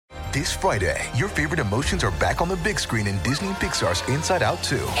This Friday, your favorite emotions are back on the big screen in Disney and Pixar's Inside Out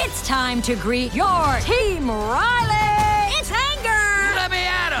 2. It's time to greet your Team Riley. It's anger. Let me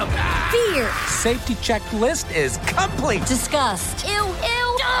at him. Fear. Safety checklist is complete. Disgust. Ew.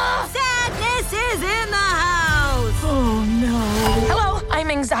 Sadness is in the house. Oh, no. Hello, I'm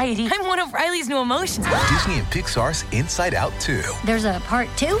anxiety. I'm one of Riley's new emotions. Disney and Pixar's Inside Out 2. There's a part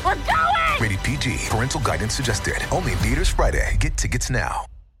 2? We're going! Rated PG. Parental guidance suggested. Only in theaters Friday. Get tickets now.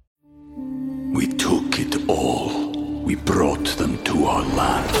 We took it all. We brought them to our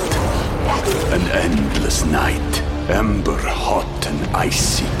land. An endless night, ember hot and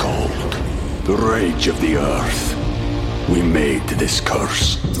icy cold. The rage of the earth. We made this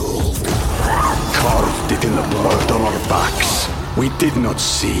curse. Carved it in the blood on our backs. We did not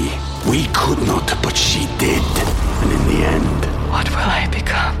see. We could not, but she did. And in the end... What will I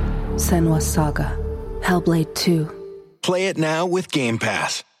become? Senua's Saga. Hellblade 2. Play it now with Game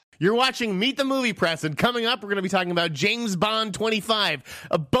Pass. You're watching Meet the Movie Press, and coming up, we're going to be talking about James Bond 25,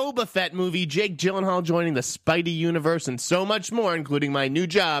 a Boba Fett movie, Jake Gyllenhaal joining the Spidey universe, and so much more, including my new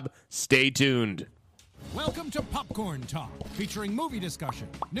job. Stay tuned. Welcome to Popcorn Talk, featuring movie discussion,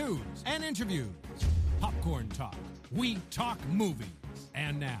 news, and interviews. Popcorn Talk. We talk movies.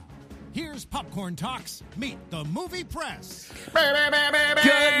 And now, here's Popcorn Talk's Meet the Movie Press. Good morning,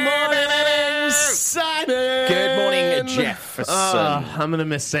 Simon. Good morning, Jefferson. I'm going to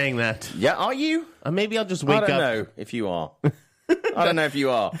miss saying that. Yeah, are you? Maybe I'll just wake up. I don't know if you are. I don't know if you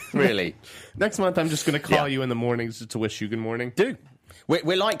are, really. Next month, I'm just going to call you in the mornings to wish you good morning. Do.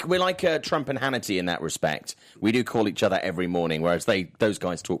 We're like Trump and Hannity in that respect. We do call each other every morning, whereas those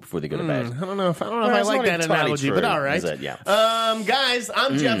guys talk before they go to bed. I don't know if I like that analogy, but all right. Yeah. Guys,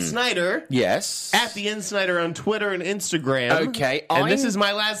 I'm Jeff Snyder. Yes. At the InSnyder on Twitter and Instagram. Okay. And this is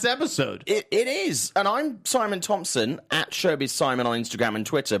my last episode. It is. And I'm Simon Thompson at Showbiz Simon on Instagram and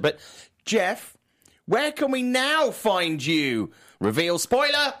Twitter. But, Jeff, where can we now find you? Reveal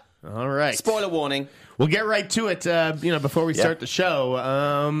spoiler. All right. Spoiler warning. We'll get right to it, before we start the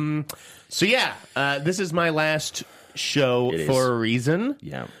show. This is my last show for a reason.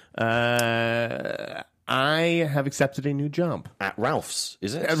 Yeah. I have accepted a new job. At Ralph's,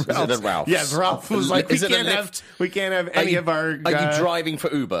 is it? At Is Ralph's. it at Ralph's? Yeah, Ralph was like, we can't have any of our... Are you driving for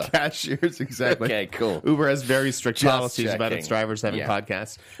Uber? Cashiers, exactly. Okay, cool. Uber has very strict Just policies about its drivers having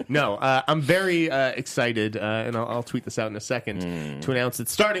podcasts. No, I'm very excited, and I'll tweet this out in a second, to announce that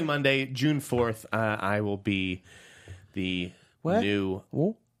starting Monday, June 4th, I will be the new...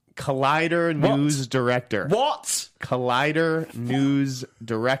 Collider News Director. What? Collider News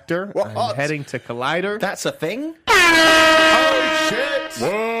Director. What? I'm heading to Collider. That's a thing? Oh, shit!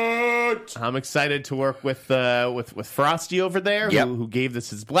 What? I'm excited to work with Frosty over there, who gave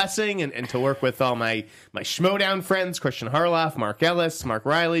this his blessing, and to work with all my Schmodown friends, Christian Harloff, Mark Ellis, Mark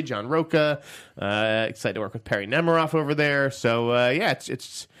Riley, John Roca. Excited to work with Perry Nemiroff over there. So,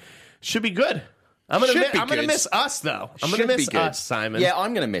 it should be good. I'm gonna miss us though. I'm gonna miss us, Simon. Yeah,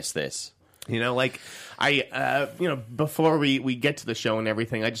 I'm gonna miss this. Before we get to the show and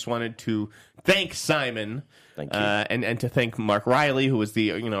everything, I just wanted to thank Simon. Thank you. And to thank Mark Riley, who was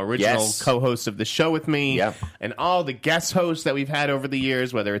the original co-host of the show with me, and all the guest hosts that we've had over the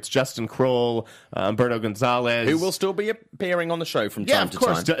years, whether it's Justin Kroll, Umberto Gonzalez, who will still be appearing on the show from time to time. Yeah,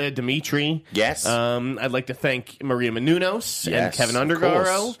 of course, Dimitri. Yes. I'd like to thank Maria Menounos and Kevin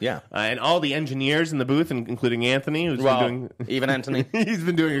Undergaro, and all the engineers in the booth, including Anthony, who's been doing even Anthony. He's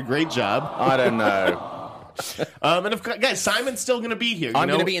been doing a great job. I don't know. And guys, Simon's still going to be here. I'm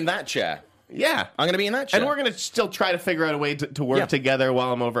going to be in that chair. Yeah. I'm going to be in that chair. And we're going to still try to figure out a way to work together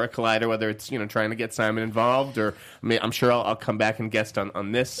while I'm over at Collider, whether it's, trying to get Simon involved or I'm sure I'll come back and guest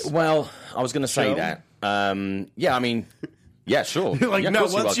on this. Well, I was going to say that. Yeah, sure. You're like, no,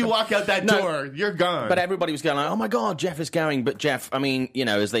 once you walk out that door, you're gone. But everybody was going like, oh my God, Jeff is going. But Jeff,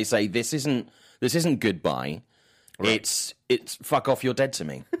 as they say, this isn't goodbye. Right. It's fuck off, you're dead to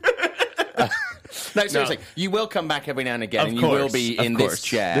me. No, seriously. No. You will come back every now and again, you will be in this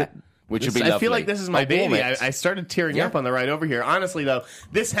chair. Which would be lovely. I feel like this is my baby. I started tearing up on the ride over here. Honestly, though,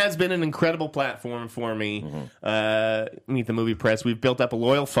 this has been an incredible platform for me. Meet the Movie Press. We've built up a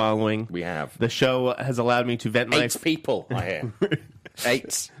loyal following. We have. The show has allowed me to vent my... 8 people, I hear.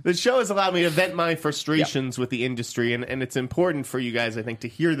 8. The show has allowed me to vent my frustrations with the industry, and it's important for you guys, I think, to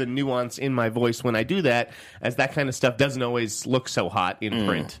hear the nuance in my voice when I do that, as that kind of stuff doesn't always look so hot in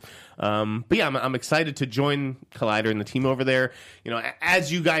print. But yeah, I'm excited to join Collider and the team over there. You know,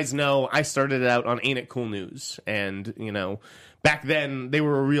 as you guys know, I started out on Ain't It Cool News, and you know, back then they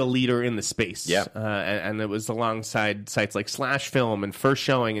were a real leader in the space. Yeah, and it was alongside sites like Slash Film and First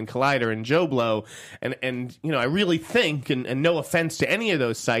Showing and Collider and Joe Blow, and you know, I really think, and no offense to any of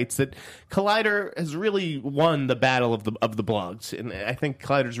those sites, that Collider has really won the battle of the blogs, and I think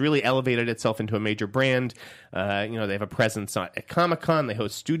Collider's really elevated itself into a major brand. You know, they have a presence at Comic-Con, they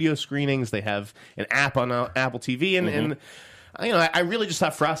host studio screenings, they have an app on Apple TV, and you know, I really just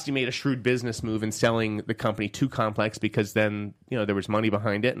thought Frosty made a shrewd business move in selling the company to Complex, because then, you know, there was money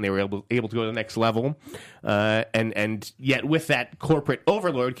behind it and they were able to go to the next level. And yet with that corporate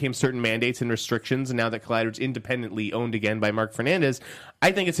overload came certain mandates and restrictions. And now that Collider's independently owned again by Mark Fernandez,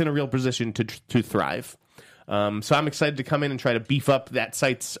 I think it's in a real position to thrive. So I'm excited to come in and try to beef up that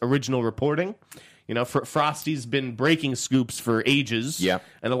site's original reporting. You know, Frosty's been breaking scoops for ages,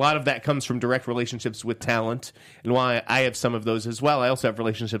 and a lot of that comes from direct relationships with talent, and while I have some of those as well, I also have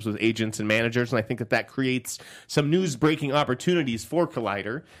relationships with agents and managers, and I think that creates some news-breaking opportunities for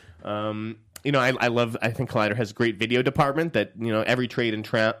Collider. You know, I think Collider has a great video department that, you know, every trade in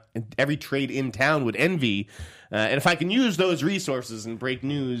town would envy, and if I can use those resources and break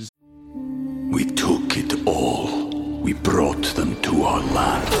news. We took it all. We brought them to our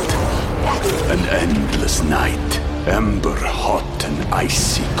land. An endless night, ember hot and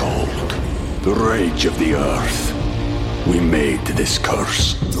icy cold. The rage of the earth. We made this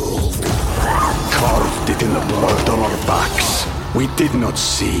curse. Carved it in the blood on our backs. We did not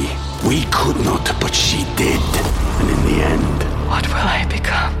see. We could not, but she did. And in the end... What will I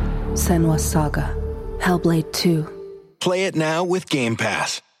become? Senua's Saga. Hellblade 2. Play it now with Game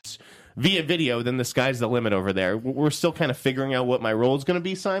Pass. Via video, then the sky's the limit over there. We're still kind of figuring out what my role is going to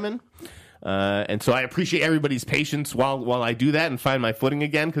be, Simon. And so I appreciate everybody's patience while I do that and find my footing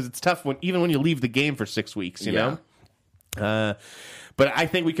again, because it's tough even when you leave the game for 6 weeks, you know? But I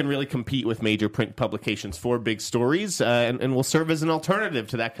think we can really compete with major print publications for big stories, and will serve as an alternative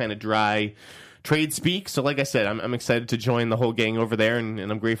to that kind of dry trade speak. So like I said, I'm excited to join the whole gang over there, and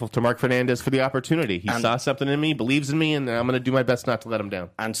I'm grateful to Mark Fernandez for the opportunity. He saw something in me, believes in me, and I'm going to do my best not to let him down.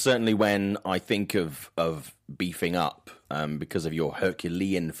 And certainly when I think of beefing up because of your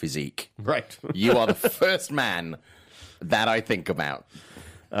Herculean physique, right? You are the first man that I think about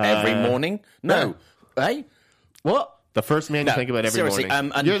every morning. No, hey, what? The first man you think about every morning.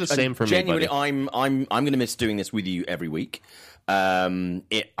 And you're the same for genuinely, me, buddy. I'm going to miss doing this with you every week.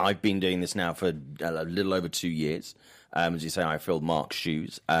 I've been doing this now for a little over 2 years. As you say, I filled Mark's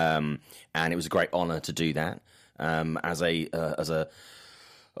shoes, and it was a great honour to do that. As a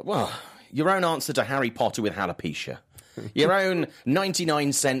your own answer to Harry Potter with alopecia, your own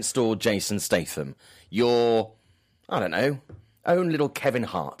 99-cent store Jason Statham, your own little Kevin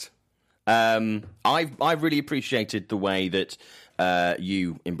Hart. I've really appreciated the way that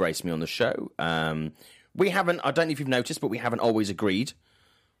you embraced me on the show. We haven't, I don't know if you've noticed, but we haven't always agreed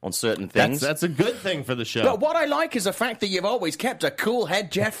on certain things. That's a good thing for the show. But what I like is the fact that you've always kept a cool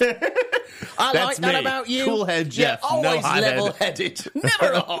head, Jeff. I like that about you. Cool head, Jeff. Yeah, always no level-headed.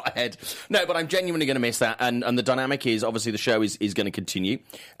 Never a hothead. No, but I'm genuinely going to miss that. And the dynamic is, obviously, the show is going to continue.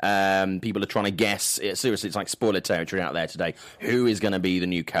 People are trying to guess. Seriously, it's like spoiler territory out there today. Who is going to be the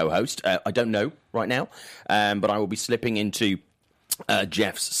new co-host? I don't know right now. But I will be slipping into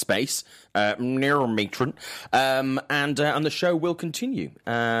Jeff's space near Matron, and the show will continue.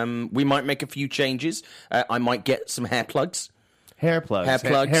 We might make a few changes. I might get some hair plugs. Hair plugs. Hair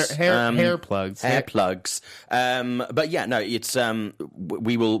plugs. Hair plugs. Hair plugs. But yeah, no, it's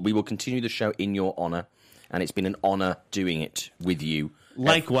we will continue the show in your honour, and it's been an honour doing it with you.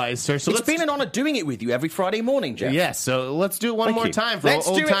 Likewise, sir. So it's been an honour doing it with you every Friday morning, Jeff. Yes, so let's do it one more time for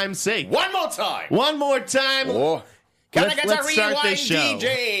old time's sake. One more time. One more time. Oh. Can I get a start rewind, this show.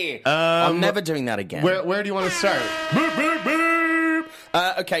 DJ? I'm never doing that again. Where do you want to start? Boop, boop,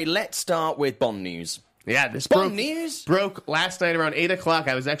 boop. Okay, let's start with Bond news. Yeah, this news broke last night around 8 o'clock.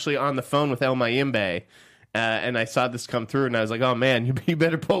 I was actually on the phone with El Mayimbe, and I saw this come through, and I was like, "Oh man, you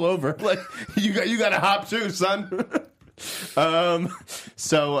better pull over! Like you got to hop too, son."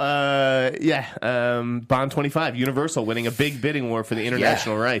 Bond 25, Universal winning a big bidding war for the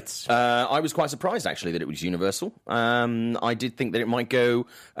international rights. I was quite surprised actually that it was Universal. I did think that it might go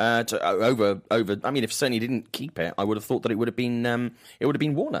to over. I mean, if Sony didn't keep it, I would have thought that it would have been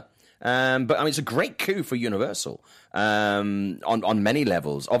Warner. But I mean, it's a great coup for Universal on many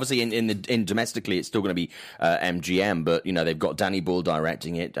levels. Obviously, in domestically, it's still going to be MGM, but you know they've got Danny Boyle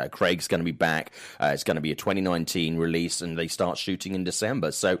directing it. Craig's going to be back. It's going to be a 2019 release, and they start shooting in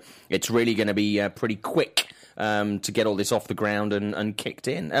December. So it's really going to be pretty quick to get all this off the ground and kicked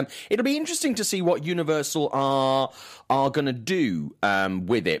in. It'll be interesting to see what Universal are going to do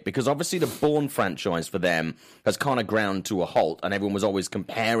with it, because obviously the Bourne franchise for them has kind of ground to a halt, and everyone was always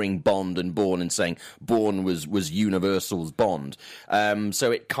comparing Bond and Bourne and saying Bourne was Universal's Bond.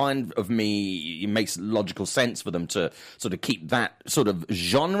 So it kind of it makes logical sense for them to sort of keep that sort of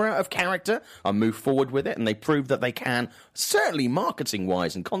genre of character and move forward with it, and they proved that they can, certainly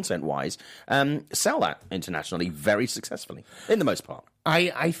marketing-wise and content-wise, sell that internationally very successfully, in the most part.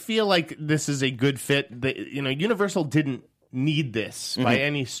 I feel like this is a good fit. Universal didn't need this by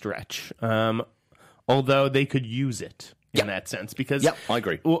any stretch, although they could use it in that sense. Because I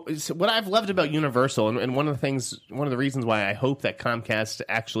agree. So what I've loved about Universal, and one of the reasons why I hope that Comcast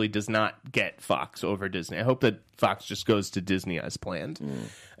actually does not get Fox over Disney, I hope that Fox just goes to Disney as planned.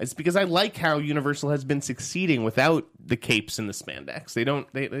 It's because I like how Universal has been succeeding without the capes and the spandex. They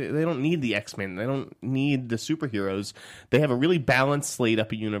don't need the X-Men. They don't need the superheroes. They have a really balanced slate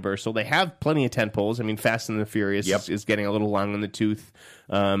up at Universal. They have plenty of tentpoles. I mean, Fast and the Furious is getting a little long in the tooth.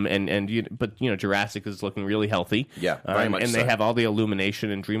 But Jurassic is looking really healthy. Yeah, very much. And they have all the Illumination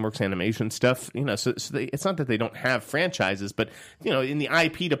and DreamWorks Animation stuff. So it's not that they don't have franchises, but in the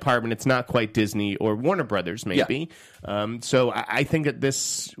IP department, it's not quite Disney or Warner Brothers, maybe. So I think that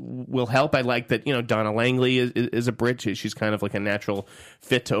this will help. I like that Donna Langley is a Brit. She's kind of like a natural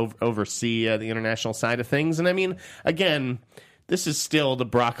fit to oversee the international side of things. And I mean, again, this is still the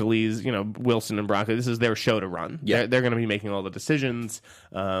Broccolis, Wilson and Broccoli. This is their show to run. Yeah. They're going to be making all the decisions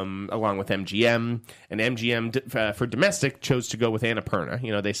along with MGM. And MGM, for domestic, chose to go with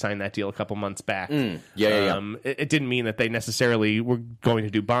Annapurna. They signed that deal a couple months back. It didn't mean that they necessarily were going to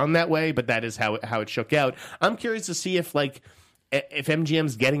do Bond that way, but that is how it shook out. I'm curious to see if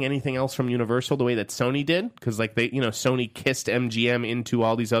MGM's getting anything else from Universal the way that Sony did, because Sony kissed MGM into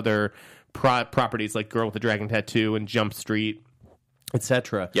all these other properties like Girl with the Dragon Tattoo and Jump Street,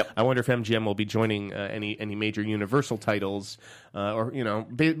 etc. I wonder if MGM will be joining any major Universal titles, or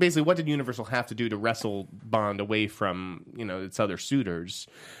basically, what did Universal have to do to wrestle Bond away from its other suitors?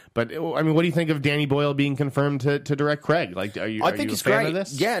 But I mean, what do you think of Danny Boyle being confirmed to direct Craig? Like, I think he's a fan of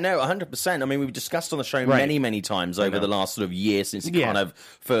this? Yeah, no, 100%. I mean, we've discussed on the show many times over the last sort of year since he kind of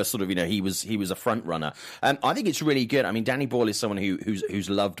first sort of he was a front runner. I think it's really good. I mean, Danny Boyle is someone who's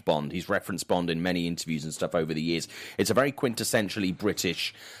loved Bond. He's referenced Bond in many interviews and stuff over the years. It's a very quintessentially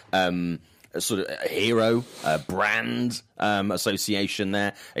British sort of hero, brand association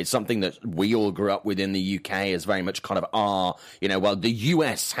there. It's something that we all grew up with in the UK as very much kind of well, the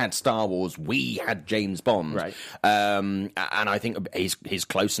US had Star Wars, we had James Bond. Right. And I think his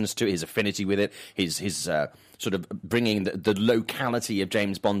closeness to it, his affinity with it, his sort of bringing the locality of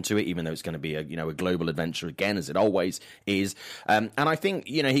James Bond to it, even though it's going to be a global adventure again, as it always is. And I think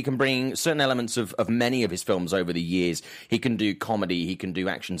he can bring certain elements of many of his films over the years. He can do comedy, he can do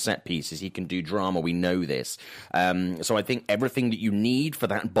action set pieces, he can do drama. We know this. So I think everything that you need for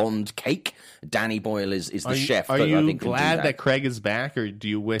that Bond cake, Danny Boyle is the chef. Are you I think glad that Craig is back, or do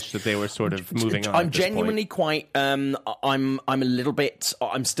you wish that they were sort of moving on? I'm genuinely quite. I'm a little bit.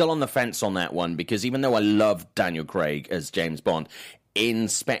 I'm still on the fence on that one, because even though I love Daniel Craig as James Bond, in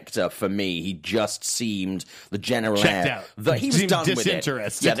Spectre, for me, he just seemed the general checked air out. That he was done with it.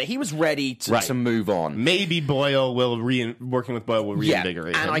 Yeah, that he was ready to move on. Maybe Boyle working with Boyle will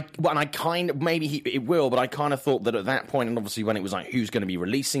reinvigorate him. And I kind of, maybe it will, but I kind of thought that at that point, and obviously when it was like, who's going to be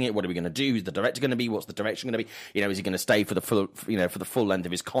releasing it? What are we going to do? Who's the director going to be? What's the direction going to be? Is he going to stay for the full, for the full length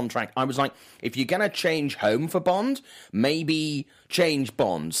of his contract? I was like, if you're going to change home for Bond, maybe change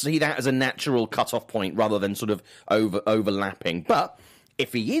Bond. See that as a natural cutoff point rather than sort of overlapping. But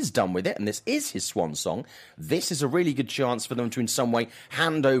if he is done with it, and this is his swan song, this is a really good chance for them to, in some way,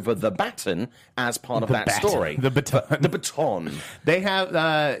 hand over the baton as part of that story. The baton. They have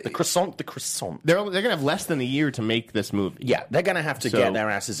the croissant. They're going to have less than a year to make this movie. Yeah, they're going to have to get their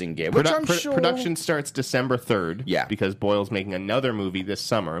asses in gear. Which I'm sure production starts December 3rd. Yeah, because Boyle's making another movie this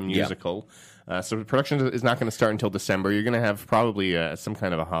summer, a musical. So production is not going to start until December. You're going to have probably some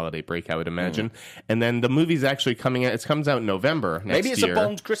kind of a holiday break, I would imagine. And then the movie's actually coming out. It comes out in November next year. Maybe it's a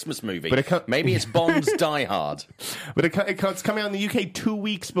Bond Christmas movie. But maybe it's Bond's Die Hard. But it's coming out in the UK 2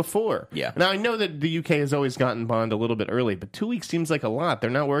 weeks before. Yeah. Now, I know that the UK has always gotten Bond a little bit early, but 2 weeks seems like a lot. They're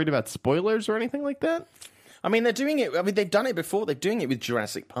not worried about spoilers or anything like that? I mean, they're doing it. I mean, they've done it before. They're doing it with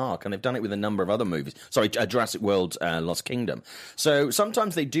Jurassic Park, and they've done it with a number of other movies. Sorry, Jurassic World, Lost Kingdom. So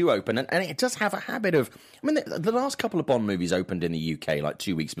sometimes they do open, and it does have a habit of. I mean, the last couple of Bond movies opened in the UK like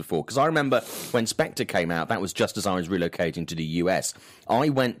 2 weeks before, because I remember when Spectre came out. That was just as I was relocating to the US. I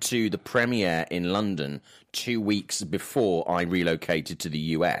went to the premiere in London 2 weeks before I relocated to the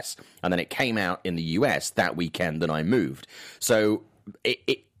US, and then it came out in the US that weekend that I moved. So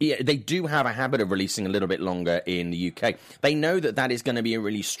they do have a habit of releasing a little bit longer in the UK. They know that is going to be a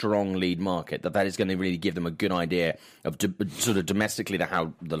really strong lead market, that is going to really give them a good idea of sort of domestically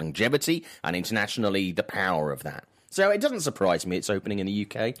how the longevity and internationally the power of that. So it doesn't surprise me it's opening in the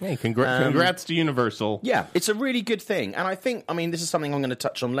UK. Hey, congrats to Universal. Yeah, it's a really good thing. And I think, I mean, this is something I'm going to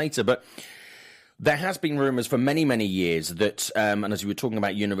touch on later, but there has been rumours for many, many years that, and as we were talking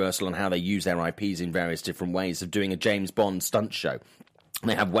about Universal and how they use their IPs in various different ways, of doing a James Bond stunt show.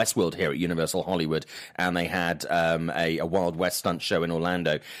 They have Westworld here at Universal Hollywood, and they had a Wild West stunt show in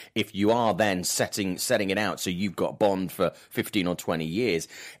Orlando. If you are then setting it out so you've got Bond for 15 or 20 years,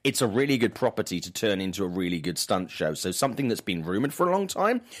 it's a really good property to turn into a really good stunt show. So something that's been rumoured for a long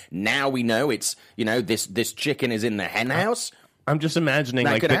time, now we know it's, this chicken is in the hen house. I'm just imagining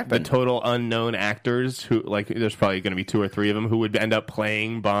That like could the happen. total unknown actors who, like, there's probably going to be 2 or 3 of them who would end up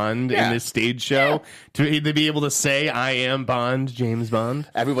playing Bond in this stage show to be able to say, "I am Bond, James Bond."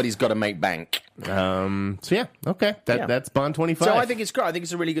 Everybody's got to make bank. So yeah, okay, that's Bond 25. So I think it's great. I think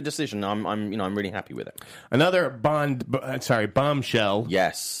it's a really good decision. I'm really happy with it. Another bombshell.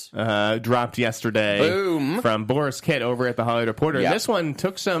 Yes. Dropped yesterday. Boom. From Boris Kitt over at the Hollywood Reporter. Yep. This one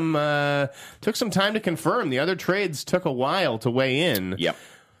took some time to confirm. The other trades took a while to weigh in. Yep.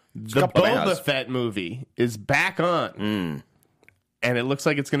 The Boba Fett movie is back on. And it looks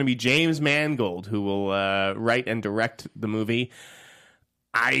like it's going to be James Mangold who will write and direct the movie.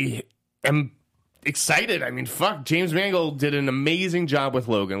 I am excited. I mean, fuck, James Mangold did an amazing job with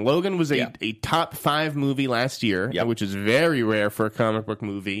Logan. Logan was a top 5 movie last year, which is very rare for a comic book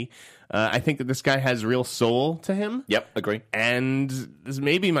movie. I think that this guy has real soul to him. Yep, agree. And this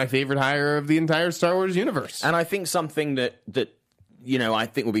may be my favorite hire of the entire Star Wars universe. And I think something that I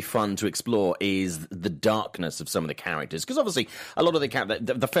think will be fun to explore is the darkness of some of the characters. Because obviously, a lot of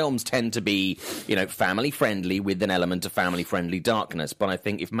the films tend to be, family-friendly with an element of family-friendly darkness. But I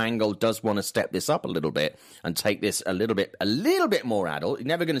think if Mangold does want to step this up a little bit and take this a little bit more adult, you're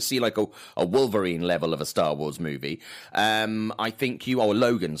never going to see like a Wolverine level of a Star Wars movie. I think a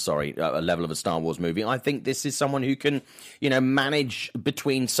level of a Star Wars movie. I think this is someone who can, manage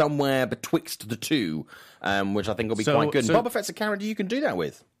between somewhere betwixt the two. Which I think will be quite good. And Boba Fett's a character you can do that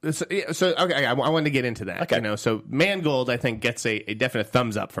with. So okay, I wanted to get into that. Okay. So Mangold, I think, gets a definite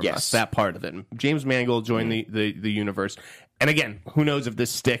thumbs up from us, that part of it. James Mangold joined the universe. And again, who knows if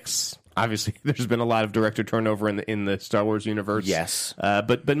this sticks? Obviously, there's been a lot of director turnover in the Star Wars universe. Yes.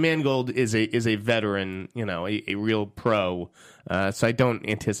 But Mangold is a veteran, a real pro. So I don't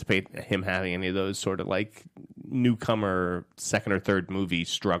anticipate him having any of those sort of like newcomer second or third movie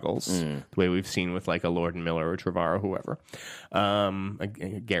struggles the way we've seen with like a Lord and Miller or Trevorrow or whoever.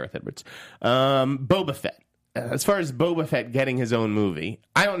 Gareth Edwards. Boba Fett. As far as Boba Fett getting his own movie,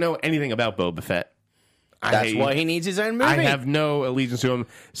 I don't know anything about Boba Fett. That's why he needs his own movie. I have no allegiance to him.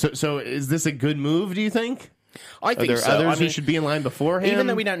 So is this a good move, do you think? I think Are there so. others who should be in line before him? Even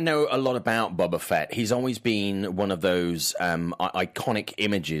though we don't know a lot about Boba Fett, he's always been one of those iconic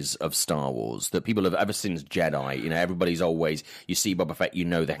images of Star Wars that people have ever since Jedi. Everybody's always, you see Boba Fett, you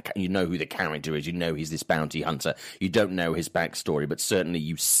know who the character is, he's this bounty hunter. You don't know his backstory, but certainly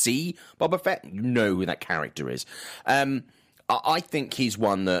you see Boba Fett, you know who that character is. I think he's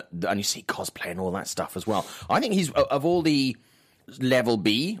one that, and you see cosplay and all that stuff as well. I think he's, of all the level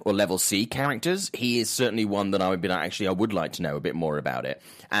B or level C characters, he is certainly one that I would be like, actually, I would like to know a bit more about it.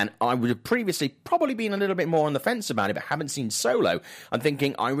 And I would have previously probably been a little bit more on the fence about it, but haven't seen Solo. I'm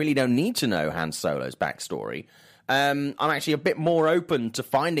thinking, I really don't need to know Han Solo's backstory. I'm actually a bit more open to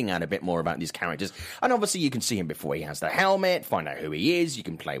finding out a bit more about these characters. And obviously, you can see him before he has the helmet, find out who he is, you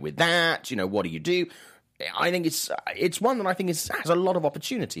can play with that, what do you do? I think it's one that I think has a lot of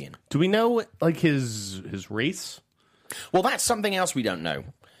opportunity in. Do we know like his race? Well, that's something else we don't know.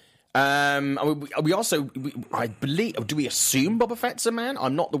 I believe. Do we assume Boba Fett's a man?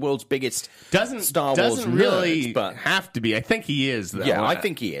 I'm not the world's biggest Star Wars really nerd, but have to be. I think he is, though. Yeah, I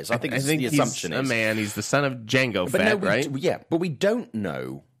think he is. I think the assumption he's is a man. He's the son of Jango Fett, right? But we don't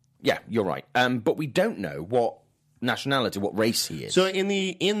know. Yeah, you're right. But we don't know what nationality, what race he is. So in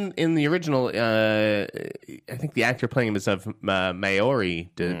the original, I think the actor playing him is of Maori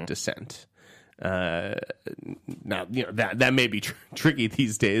descent. Now, that may be tricky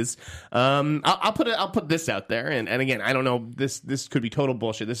these days. I'll put this out there, and again, I don't know. This could be total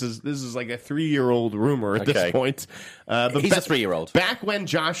bullshit. This is like a 3-year-old rumor at this point. But he's a 3-year-old. Back when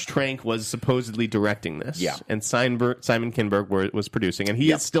Josh Trank was supposedly directing this, and Simon Kinberg was producing, and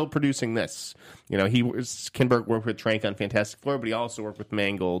he is still producing this. Kinberg worked with Trank on Fantastic Four, but he also worked with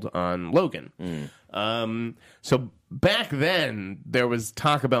Mangold on Logan. So back then, there was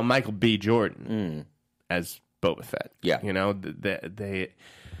talk about Michael B. Jordan as Boba Fett. Yeah. They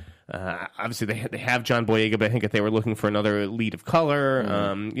obviously they have John Boyega, but I think if they were looking for another lead of color,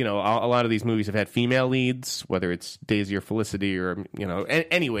 a lot of these movies have had female leads, whether it's Daisy or Felicity or,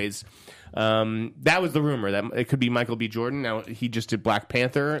 anyways. That was the rumor that it could be Michael B. Jordan. Now, he just did Black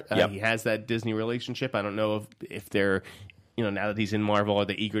Panther. He has that Disney relationship. I don't know if they're, now that he's in Marvel, are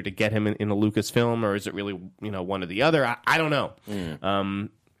they eager to get him in a Lucasfilm, or is it really, one or the other? I don't know.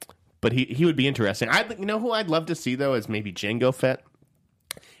 But he would be interesting. Who I'd love to see, though, is maybe Jango Fett.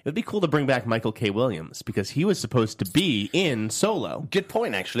 It would be cool to bring back Michael K. Williams, because he was supposed to be in Solo. Good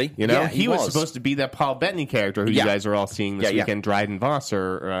point, actually. He was supposed to be that Paul Bettany character who you guys are all seeing this weekend, Dryden Voss,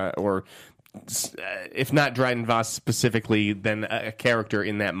 or if not Dryden Voss specifically, then a character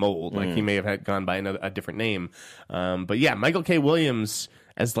in that mold. Like, he may have gone by a different name. But yeah, Michael K. Williams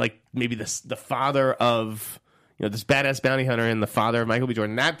as like maybe the father of... this badass bounty hunter and the father of Michael B.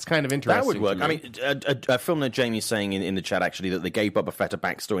 Jordan. That's kind of interesting. That would work. I mean, a film that Jamie's saying in the chat, actually, that they gave Boba Fett a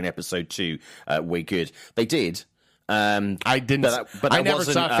backstory in episode 2. Way good. They did. I didn't. But I never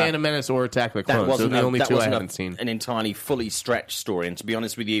saw Phantom Menace or Attack of the Clones. Those are the only two I haven't seen. An entirely fully stretched story. And to be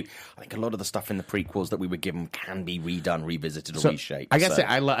honest with you, I think a lot of the stuff in the prequels that we were given can be redone, revisited, or reshaped. I gotta say,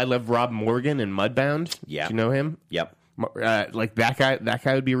 I love Rob Morgan in Mudbound. Yeah. Do you know him? Yep. Like that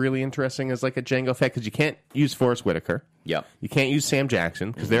guy would be really interesting as like a Jango Fett, because you can't use Forrest Whitaker. Yep. You can't use Sam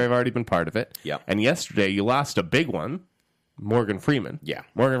Jackson because they've already been part of it. Yep. And yesterday you lost a big one, Morgan Freeman.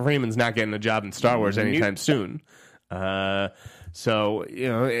 Morgan Freeman's not getting a job in Star Wars anytime soon. So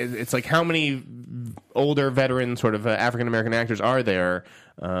it's like, how many older veteran sort of African American actors are there?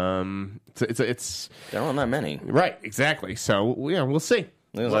 It's there aren't that many, right? Exactly. So we'll see.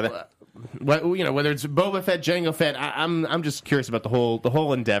 Whether it's Boba Fett, Jango Fett, I'm just curious about the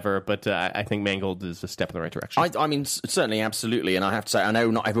whole endeavor, but I think Mangold is a step in the right direction. I mean, certainly, absolutely, and I have to say, I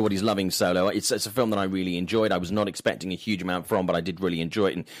know not everybody's loving Solo. It's a film that I really enjoyed. I was not expecting a huge amount from, but I did really enjoy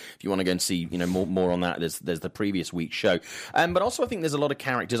it. And if you want to go and see, more on that, there's the previous week's show. But also, I think there's a lot of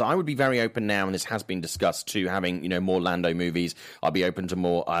characters. I would be very open now, and this has been discussed to having more Lando movies. I'll be open to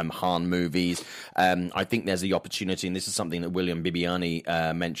more Han movies. I think there's the opportunity, and this is something that William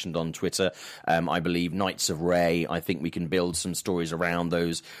Bibiani mentioned on Twitter. I believe Knights of Rey. I think we can build some stories around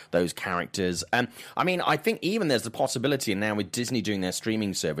those characters. I mean, I think even there's the possibility, and now with Disney doing their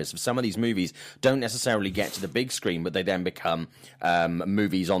streaming service, if some of these movies don't necessarily get to the big screen, but they then become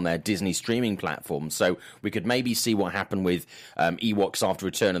movies on their Disney streaming platform. So we could maybe see what happened with Ewoks after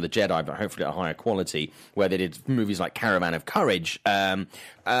Return of the Jedi, but hopefully at a higher quality, where they did movies like Caravan of Courage.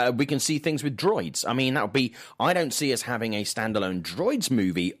 We can see things with droids. I mean, that would be... I don't see us having a standalone droids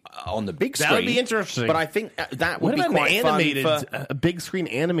movie on the big screen. That would be interesting. But I think that would be quite fun. A big screen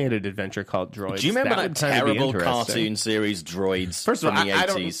animated adventure called Droids. Do you remember that terrible cartoon series Droids from the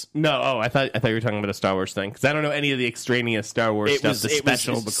 80s? I thought you were talking about a Star Wars thing, because I don't know any of the extraneous Star Wars stuff. It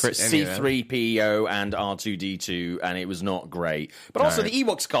was C-3PO and R2-D2, and it was not great. But also the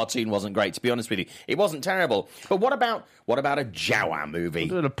Ewoks cartoon wasn't great, to be honest with you. It wasn't terrible. But what about a Jawa movie?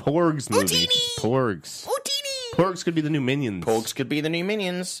 What about a Porgs movie? Porgs. Porgs could be the new Minions. Porgs could be the new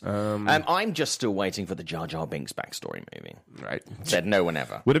Minions. I'm just still waiting for the Jar Jar Binks backstory movie. Right. Said no one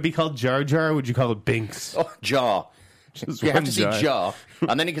ever. Would it be called Jar Jar, or would you call it Binks? Oh, Jar. You have to see Jar,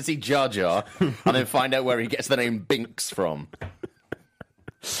 and then you can see Jar Jar, and then find out where he gets the name Binks from.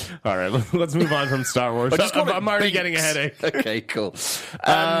 All right, let's move on from Star Wars. I'm already getting a headache. Okay, cool.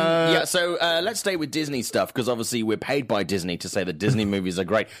 So let's stay with Disney stuff, because obviously we're paid by Disney to say that Disney movies are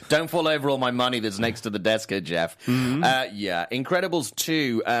great. Don't fall over all my money that's next to the desk here, Jeff. Mm-hmm. Incredibles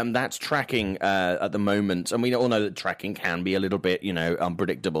 2, that's tracking at the moment, and we all know that tracking can be a little bit,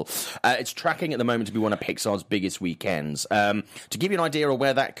 unpredictable. It's tracking at the moment to be one of Pixar's biggest weekends. To give you an idea of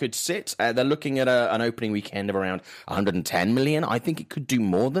where that could sit, they're looking at an opening weekend of around 110 million. I think it could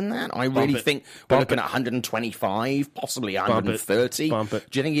do more than that. I really think we're looking at 125, possibly 130. Bump it.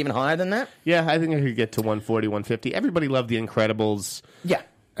 Do you think even higher than that? Yeah, I think I could get to 140, 150. Everybody loved The Incredibles. Yeah.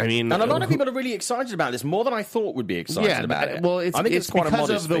 I mean, and a lot of people are really excited about this, more than I thought would be excited about it. Well, I think it's quite because a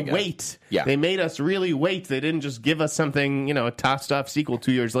modest of the figure. wait. Yeah. They made us really wait. They didn't just give us something, a tossed off sequel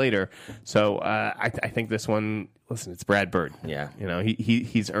 2 years later. So I think this one. Listen, it's Brad Bird. Yeah.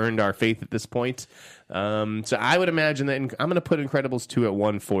 He's earned our faith at this point. So I would imagine that I'm going to put Incredibles 2 at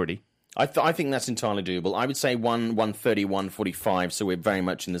 140. I think that's entirely doable. I would say 130, 145, so we're very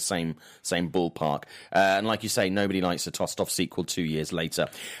much in the same ballpark. And like you say, nobody likes a tossed-off sequel 2 years later.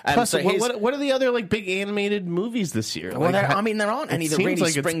 Plus, so what are the other big animated movies this year? Well, there aren't any that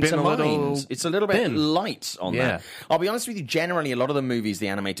really spring to mind. It's a little bit light on that. I'll be honest with you, generally, a lot of the movies, the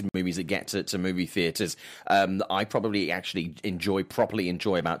animated movies that get to movie theaters, I probably actually properly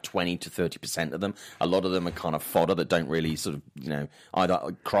enjoy about 20 to 30% of them. A lot of them are kind of fodder that don't really sort of,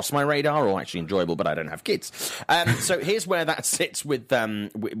 either cross my radar or actually enjoyable, but I don't have kids. So here's where that sits with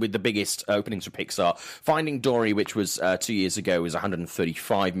the biggest openings for Pixar. Finding Dory, which was 2 years ago, was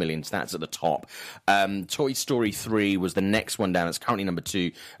 135 million, so that's at the top. Toy Story 3 was the next one down. It's currently number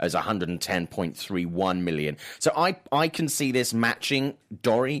 2 as 110.31 million. So I can see this matching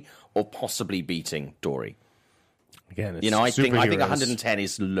Dory or possibly beating Dory. Again, I think 110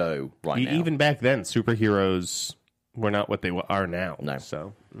 is low right now. Even back then, superheroes were not what they are now. No.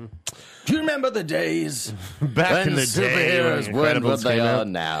 So, do you remember the days back in the superheroes day weren't what they are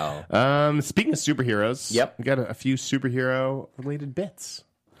now? Speaking of superheroes, yep, we got a few superhero related bits.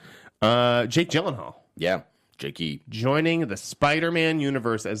 Jake Gyllenhaal, Jakey, joining the Spider-Man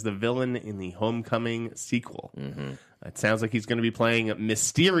universe as the villain in the Homecoming sequel. Mm-hmm. It sounds like he's going to be playing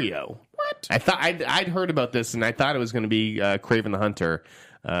Mysterio. What? I thought I'd heard about this, and I thought it was going to be Kraven the Hunter.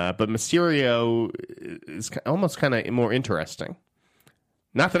 But Mysterio is almost kind of more interesting.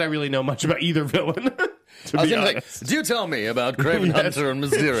 Not that I really know much about either villain, to be honest. Do tell me about Kraven Hunter and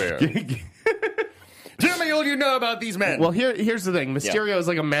Mysterio. Tell me all you know about these men. Well, here's the thing. Mysterio is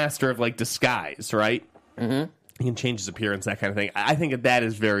like a master of disguise, right? Mm-hmm. He can change his appearance, that kind of thing. I think that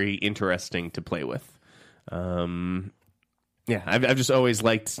is very interesting to play with. Yeah, I've just always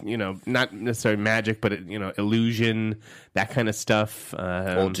liked, not necessarily magic, but, illusion, that kind of stuff.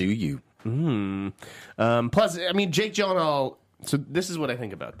 Or do you? Plus, Jake Gyllenhaal, so this is what I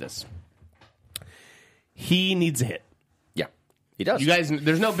think about this. He needs a hit. Yeah, he does. You guys,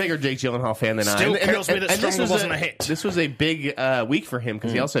 there's no bigger Jake Gyllenhaal fan than Still I am. kills me that Stronger wasn't a hit. This was a big week for him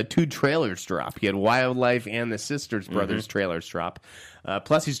because he also had 2 trailers drop. He had Wildlife and the Sisters Brothers trailers drop.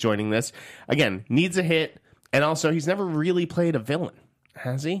 Plus, he's joining this. Again, needs a hit. And also, he's never really played a villain,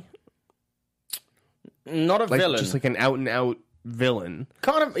 has he? Not a villain. Just like an out-and-out villain.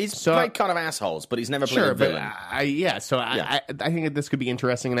 He's played kind of assholes, but he's never played a villain. I think that this could be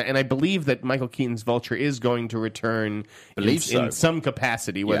interesting. And I believe that Michael Keaton's Vulture is going to return in some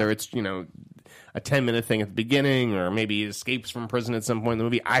capacity, whether it's, a 10-minute thing at the beginning or maybe he escapes from prison at some point in the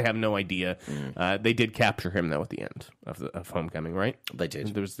movie. I have no idea. They did capture him, though, at the end of Homecoming, right? They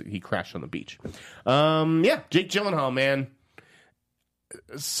did. He crashed on the beach. Jake Gyllenhaal, man.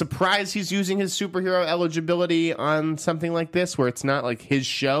 Surprised he's using his superhero eligibility on something like this where it's not like his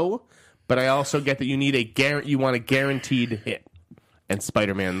show, but I also get that you want a guaranteed hit. And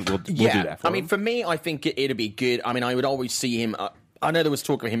Spider-Man will do that for him. For me, I think it'd be good. I would always see him... I know there was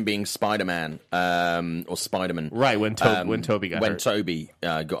talk of him being Spider-Man or Spider-Man, right? When Toby got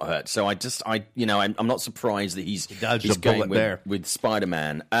hurt. So I'm not surprised that he's going with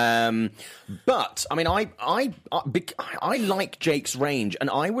Spider-Man. But I like Jake's range,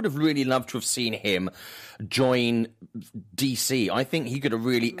 and I would have really loved to have seen him join DC. I think he could have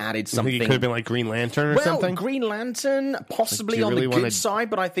really added something. You think he could have been like Green Lantern or something? Green Lantern, possibly on the good side,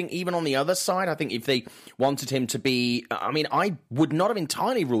 but I think even on the other side, I think if they wanted him to be... I would not have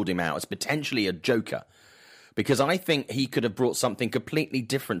entirely ruled him out as potentially a Joker, because I think he could have brought something completely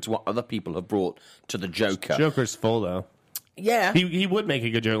different to what other people have brought to the Joker. Joker's full, though. Yeah. He would make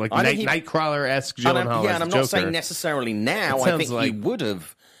a good Joker, like Nightcrawler-esque Gyllenhaal. And I'm not saying necessarily now. I think he would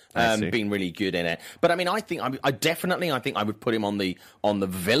have... been really good in it, but I think I would put him on the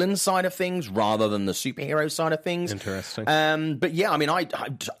villain side of things rather than the superhero side of things. Interesting. But yeah,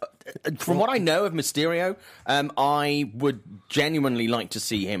 from what I know of Mysterio, I would genuinely like to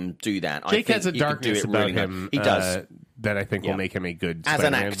see him do that. Jake has a darkness about him. He does. That I think will make him a good as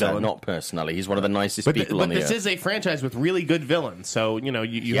Spider-Man an actor, villain. not personally. He's one of the nicest people on the earth. But this is a franchise with really good villains, so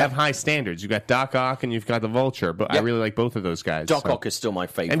you have high standards. You've got Doc Ock and you've got the Vulture, but I really like both of those guys. Doc Ock is still my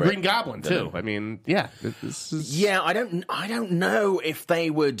favorite, and Green Goblin too. This is... I don't know if they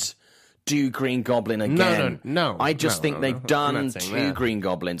would do Green Goblin again. No. I just think they've done 2 Green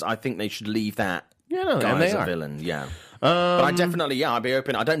Goblins. I think they should leave that guy as a villain. Yeah. But I definitely, I'd be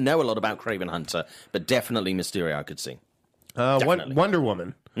open. I don't know a lot about Kraven Hunter, but definitely Mysterio I could see. Wonder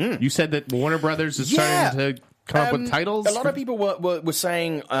Woman. You said that Warner Brothers is starting to come up with titles? A lot of people were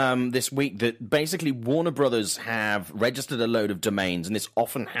saying this week that basically Warner Brothers have registered a load of domains, and this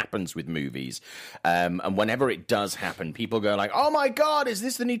often happens with movies. And whenever it does happen, people go like, "Oh my God, is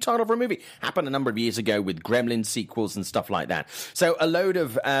this the new title for a movie?" Happened a number of years ago with Gremlin sequels and stuff like that. So a load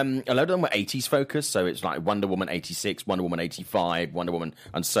of them were 80s focused. So it's like Wonder Woman 86, Wonder Woman 85, Wonder Woman,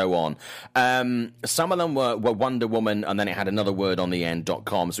 and so on. Some of them were Wonder Woman, and then it had another word on the end,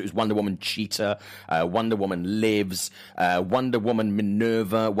 .com. So it was Wonder Woman Cheetah, Wonder Woman Lives, Wonder Woman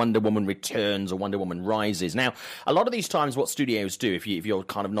Minerva, Wonder Woman Returns, or Wonder Woman Rises. Now, a lot of these times what studios do, if you're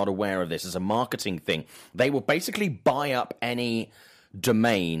kind of not aware of this as a marketing thing, they will basically buy up any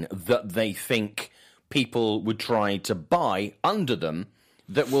domain that they think people would try to buy under them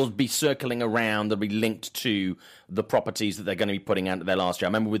that will be circling around, that'll be linked to the properties that they're going to be putting out their last year. I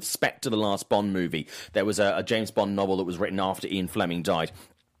remember with Spectre, the last Bond movie, there was a James Bond novel that was written after Ian Fleming died.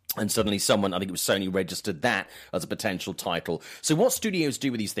 And suddenly someone, I think it was Sony, registered that as a potential title. So what studios do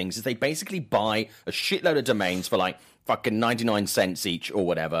with these things is they basically buy a shitload of domains for like fucking 99 cents each or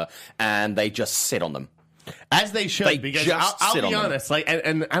whatever, and they just sit on them. As they should, because I'll be honest, like,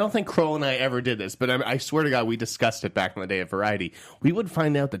 and I don't think Kroll and I ever did this, but I swear to God, we discussed it back in the day at Variety. We would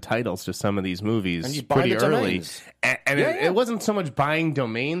find out the titles to some of these movies pretty early, and it wasn't so much buying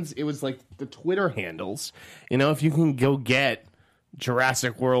domains; it was like the Twitter handles. You know, if you can go get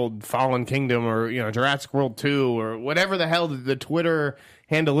Jurassic World Fallen Kingdom, or Jurassic World 2, or whatever the hell the Twitter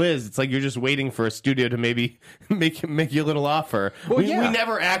handle is, it's like you're just waiting for a studio to maybe make you a little offer. Well, we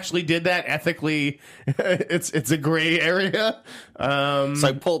never actually did that ethically. It's a gray area.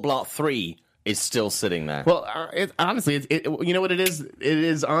 So Paul Blart 3 is still sitting there. Well, honestly, you know what it is? It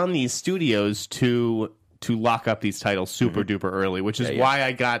is on these studios to lock up these titles super duper early, which is why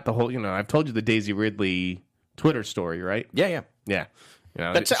I got the whole. I've told you the Daisy Ridley Twitter story, right? Yeah.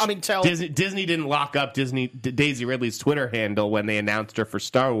 But Disney didn't lock up Daisy Ridley's Twitter handle when they announced her for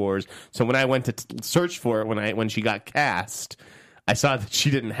Star Wars. So when I went to search for it when she got cast, I saw that she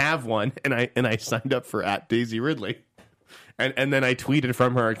didn't have one, and I signed up for @Daisy Ridley. And then I tweeted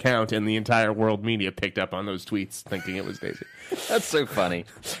from her account, and the entire world media picked up on those tweets, thinking it was Daisy. That's so funny.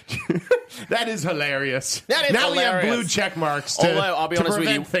 That is hilarious. That is now hilarious. we have blue check marks to, Although, I'll be honest with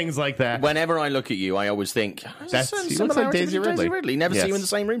you, things like that. Whenever I look at you, I always think, that's looks like Daisy Ridley. Never see you in the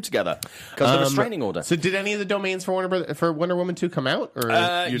same room together because of the restraining order. So did any of the domains for Wonder Woman 2 come out? Or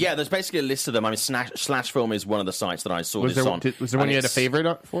yeah, there's basically a list of them. I mean, Slash Film is one of the sites that I saw this on. Was there one you had a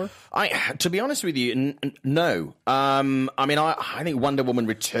favorite for? To be honest with you, no. I mean, I think Wonder Woman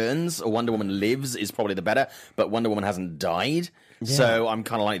Returns or Wonder Woman Lives is probably the better, but Wonder Woman hasn't died. Yeah. So I'm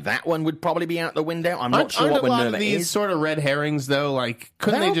kind of like, that one would probably be out the window. I'm not sure what Minerva is. These sort of red herrings, though, like,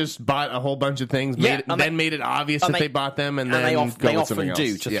 couldn't they just bought a whole bunch of things, made it obvious that they bought them, and then they often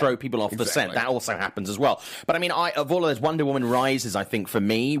do to throw people off the scent. That also happens as well. But I mean, of all of those, Wonder Woman Rises, I think for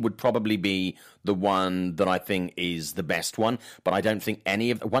me would probably be the one that I think is the best one. But I don't think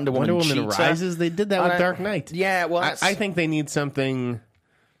any of Wonder Woman Rises. They did that with Dark Knight. Yeah, well, I think they need something.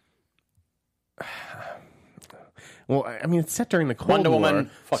 Well, I mean, it's set during the Cold Wonder War. Woman,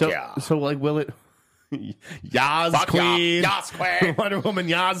 So, like, will it... Yas Queen. Yas Queen. Wonder Woman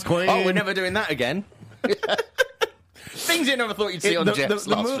Yas Queen. Oh, we're never doing that again. Things you never thought you'd see on Jeff's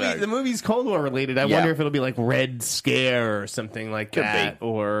last show. The movie's Cold War related. I wonder if it'll be like Red Scare or something like that. Be.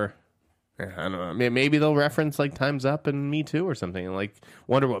 Or, I don't know. Maybe they'll reference, like, Time's Up and Me Too or something. Like,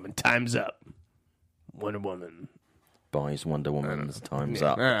 Wonder Woman, Time's Up. Wonder Woman buys Wonder Woman's Time's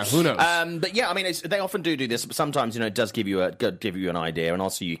Up. Who knows? But yeah, I mean, they often do this, but sometimes it does give you an idea, and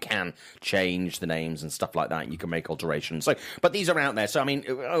also you can change the names and stuff like that, and you can make alterations. So, but these are out there. So, I mean,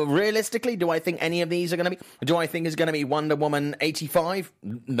 realistically, do I think any of these are going to be? Do I think it's going to be Wonder Woman 85?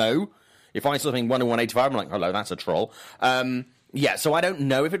 No. If I saw something Wonder Woman 85, I'm like, hello, that's a troll. Yeah, so I don't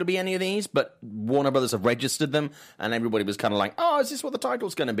know if it'll be any of these, but Warner Brothers have registered them, and everybody was kind of like, oh, is this what the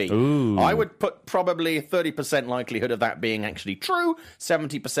title's going to be? Ooh. I would put probably 30% likelihood of that being actually true,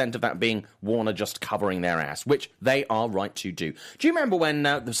 70% of that being Warner just covering their ass, which they are right to do. Do you remember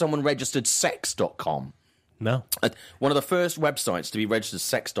when someone registered sex.com? No. One of the first websites to be registered as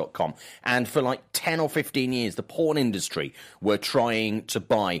sex.com. And for like 10 or 15 years, the porn industry were trying to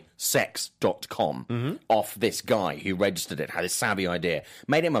buy sex.com off this guy who registered it, had a savvy idea,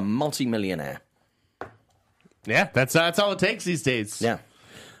 made him a multi-millionaire. Yeah, that's all it takes these days. Yeah.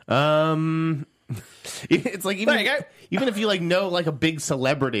 It's like, even if you like know like a big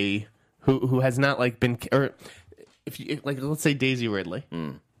celebrity who has not like been, or if you like, let's say Daisy Ridley,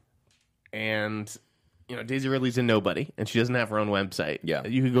 and Daisy Ridley's a nobody, and she doesn't have her own website. Yeah.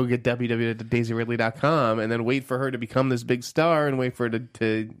 You could go get www.daisyridley.com and then wait for her to become this big star and wait for her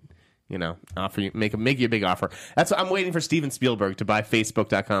to offer you, make you a big offer. That's what I'm waiting for Steven Spielberg to buy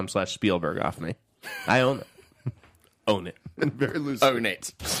Facebook.com/Spielberg off me. I own it. Own it. Very loose. Own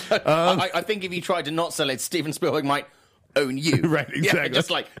it. I think if you tried to not sell it, Steven Spielberg might own you. Right, exactly. Yeah, just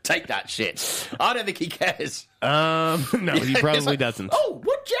like, take that shit. I don't think he cares. No, he probably doesn't. Oh,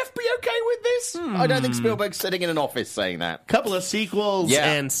 would Jeff be okay with this? I don't think Spielberg's sitting in an office saying that. Couple of sequels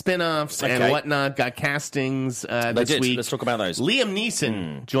and spin-offs and whatnot. Got castings this week. Let's talk about those. Liam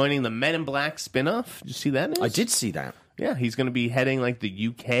Neeson joining the Men in Black spin-off. Did you see that news? I did see that. Yeah, he's going to be heading like the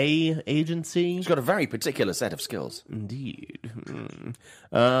UK agency. He's got a very particular set of skills. Indeed.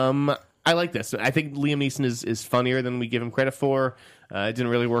 I like this. I think Liam Neeson is funnier than we give him credit for. It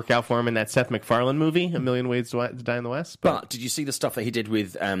didn't really work out for him in that Seth MacFarlane movie, A Million Ways to Die in the West. But did you see the stuff that he did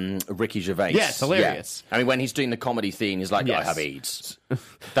with Ricky Gervais? Yeah, it's hilarious. Yeah. I mean, when he's doing the comedy thing, he's like, I have AIDS.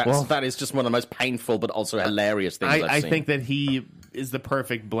 That is just one of the most painful but also hilarious things I've seen. I think that he is the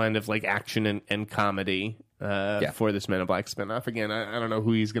perfect blend of like action and comedy. For this Men in Black spinoff. Again, I don't know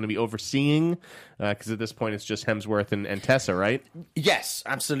who he's going to be overseeing because at this point it's just Hemsworth and Tessa, right? Yes,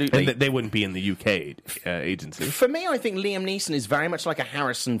 absolutely. And they wouldn't be in the UK agency. For me, I think Liam Neeson is very much like a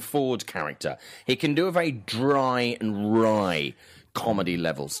Harrison Ford character. He can do a very dry and wry comedy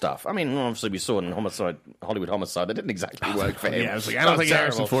level stuff. I mean, obviously we saw it in Hollywood Homicide. That didn't exactly work for him. Yeah, I was like, I don't think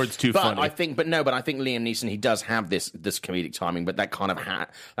Harrison Ford's too funny. I think Liam Neeson, he does have this comedic timing, but that kind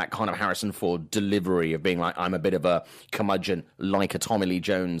of Harrison Ford delivery of being like, I'm a bit of a curmudgeon, like a Tommy Lee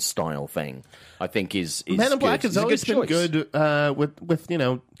Jones style thing, I think is Men in Black has always been good with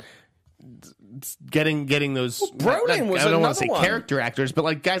getting those. Brolin was I don't want to say another one. character actors, but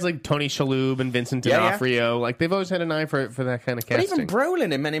like guys like Tony Shalhoub and Vincent D'Onofrio, like they've always had an eye for that kind of casting. But even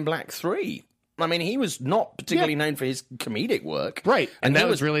Brolin in Men in Black 3. I mean, he was not particularly known for his comedic work. Right. And that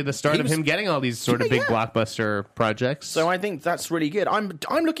was really the start of him getting all these sort of big blockbuster projects. So I think that's really good. I'm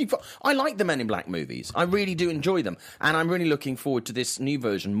looking for... I like the Men in Black movies. I really do enjoy them. And I'm really looking forward to this new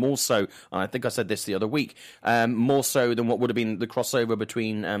version, more so... I think I said this the other week. More so than what would have been the crossover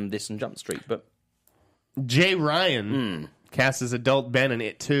between this and Jump Street. But Jay Ryan cast as adult Ben in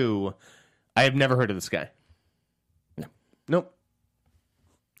It Too. I have never heard of this guy. No. Nope.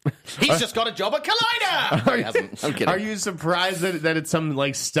 He's just got a job at Collider. He hasn't. I'm kidding. Are you surprised that it's some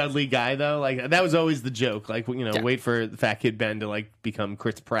like studly guy though? Like that was always the joke. Like wait for the fat kid Ben to like become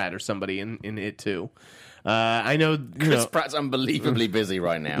Chris Pratt or somebody in It Too. I know Chris Pratt's unbelievably busy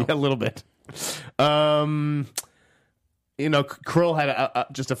right now. Yeah, a little bit. Kroll had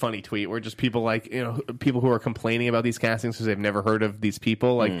just a funny tweet where just people like, people who are complaining about these castings because they've never heard of these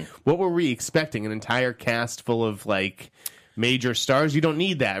people. Like, what were we expecting? An entire cast full of like major stars? You don't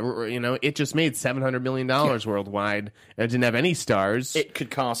need that. It just made $700 million worldwide and it didn't have any stars. It could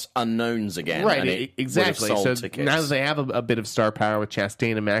cast unknowns again. Right, and it exactly. So tickets. Now that they have a bit of star power with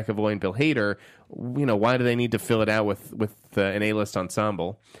Chastain and McAvoy and Bill Hader, why do they need to fill it out with an A-list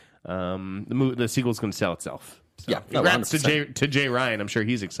ensemble? The sequel's going to sell itself. So, congrats to Jay Ryan. I'm sure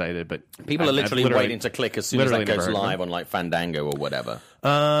he's excited, but people are literally waiting to click as soon as that goes live on like Fandango or whatever.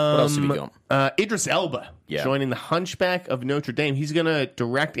 What else have you got? Idris Elba joining the Hunchback of Notre Dame. He's going to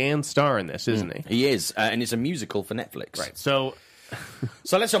direct and star in this, isn't he? He is, and it's a musical for Netflix. Right. So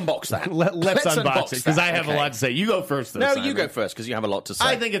let's unbox that. Let's unbox it because I have a lot to say. You go first. No, Simon. You go first because you have a lot to say.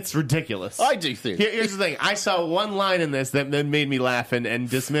 I think it's ridiculous. I do too. Here's the thing. I saw one line in this that made me laugh and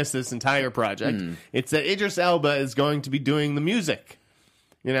dismiss this entire project. It's that Idris Elba is going to be doing the music.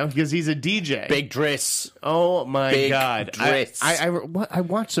 Because he's a DJ. Big Driss. Oh my God. Driss. I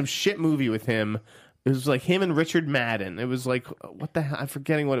watched some shit movie with him. It was like him and Richard Madden. It was like, what the hell? I'm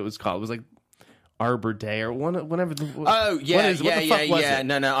forgetting what it was called. It was like Arbor Day or whenever. What the fuck was it?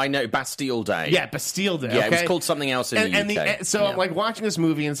 No, I know. Bastille Day. Yeah, Bastille Day. Yeah, it was called something else in the UK. I'm like watching this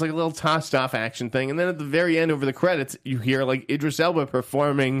movie and it's like a little tossed off action thing, and then at the very end, over the credits, you hear like Idris Elba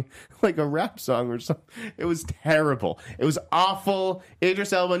performing like a rap song or something. It was terrible. It was awful.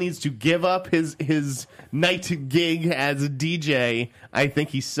 Idris Elba needs to give up his night gig as a DJ. I think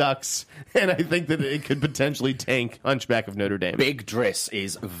he sucks, and I think that it could potentially tank Hunchback of Notre Dame. Big Driss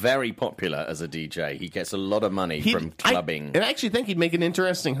is very popular as a DJ. He gets a lot of money from clubbing. I actually think he'd make an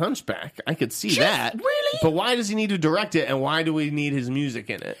interesting Hunchback. I could see that. Really? But why does he need to direct it, and why do we need his music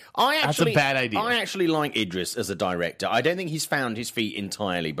in it? That's a bad idea. I actually like Idris as a director. I don't think he's found his feet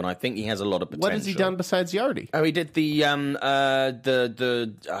entirely, but I think he has a lot of potential. What has he done besides Yardy? Oh, he did the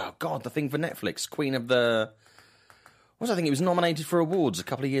thing for Netflix, Queen of the... I think he was nominated for awards a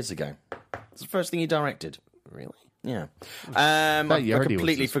couple of years ago. It's the first thing he directed. Really? Yeah. I've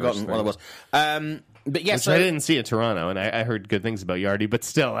completely forgotten what it was. But yes, I didn't see at Toronto, and I heard good things about Yardy. But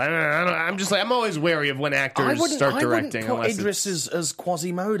still, I'm just like, I'm always wary of when actors start directing. I wouldn't put Idris as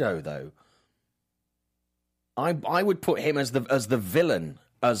Quasimodo, though. I would put him as the villain,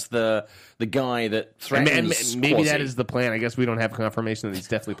 as the guy that threatens. And maybe Quasi. that is the plan. I guess we don't have confirmation that he's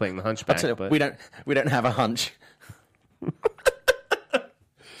definitely playing the Hunchback. But we don't have a hunch.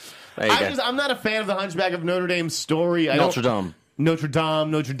 I'm not a fan of the Hunchback of Notre Dame's story. Notre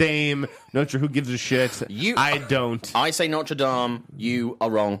Dame, who gives a shit? I don't. I say Notre Dame. You are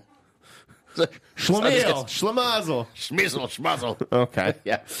wrong. Schlemazel. Schmizzle. Okay.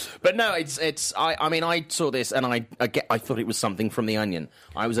 Yeah. But no, it's. I mean, I saw this and I thought it was something from The Onion.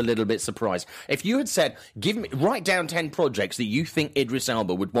 I was a little bit surprised. If you had said, write down 10 projects that you think Idris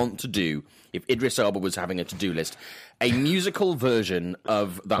Elba would want to do if Idris Elba was having a to-do list, a musical version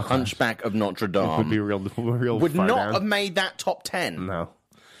of The Hunchback of Notre Dame would be real would far not down. have made that top 10. No.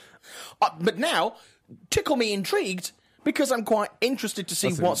 But now, tickle me intrigued, because I'm quite interested to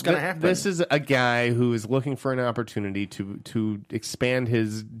see what's going to happen. This is a guy who is looking for an opportunity to expand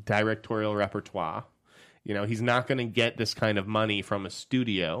his directorial repertoire. You know, he's not going to get this kind of money from a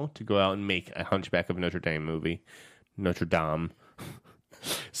studio to go out and make a Hunchback of Notre Dame movie. Notre Dame.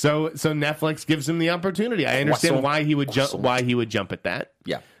 So Netflix gives him the opportunity. I understand why he would jump at that.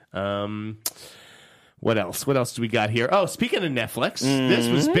 Yeah. What else? What else do we got here? Oh, speaking of Netflix, this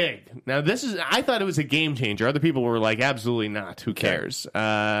was big. Now, I thought it was a game changer. Other people were like, absolutely not. Who cares?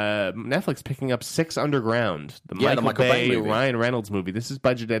 Netflix picking up 6 Underground, the Michael Bay movie. Ryan Reynolds movie. This is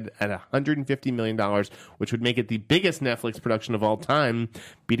budgeted at $150 million, which would make it the biggest Netflix production of all time,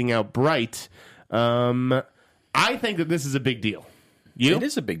 beating out Bright. I think that this is a big deal. It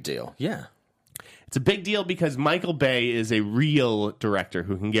is a big deal, yeah. It's a big deal because Michael Bay is a real director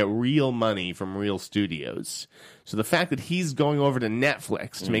who can get real money from real studios. So the fact that he's going over to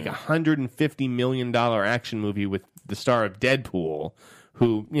Netflix to make a $150 million action movie with the star of Deadpool,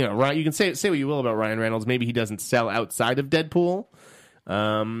 who, you know, you can say what you will about Ryan Reynolds. Maybe he doesn't sell outside of Deadpool,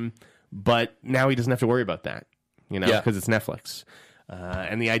 but now he doesn't have to worry about that, you know, because it's Netflix.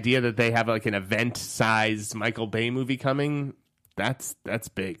 And the idea that they have like an event-sized Michael Bay movie coming, that's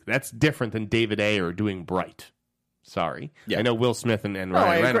big. That's different than David Ayer doing Bright. Sorry. Yeah. I know Will Smith and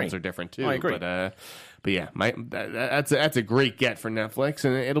Ryan Reynolds are different too. I agree. But yeah, that's a great get for Netflix,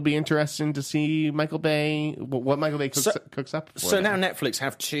 and it'll be interesting to see Michael Bay, what Michael Bay cooks up. So now Netflix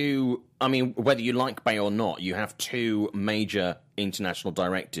have two, I mean, whether you like Bay or not, you have two major international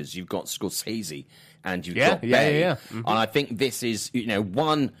directors. You've got Scorsese and you've got Bay. Mm-hmm. And I think this is, you know,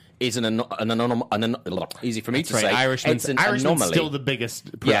 one is an easy for me to say. Irishman's still the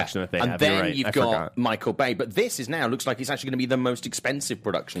biggest production that they have. And then you've got Michael Bay. But this is now, looks like it's actually going to be the most expensive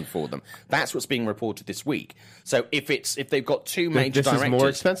production for them. That's what's being reported this week. So if they've got two major directors... This is more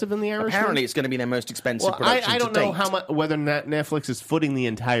expensive than The Irishman? Apparently it's going to be their most expensive production I don't know whether Netflix is footing the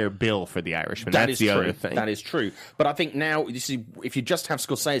entire bill for The Irishman. That's the other thing. That is true. But I think now, if you just have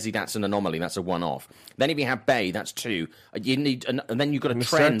Scorsese, that's an anomaly. That's a one-off. Then if you have Bay, that's two. You need, and then you've got a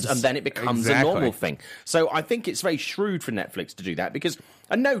trend, and then it becomes a normal thing. So I think it's very shrewd for Netflix to do that, because,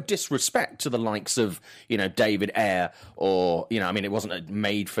 and no disrespect to the likes of, you know, David Ayer, or, you know, I mean, it wasn't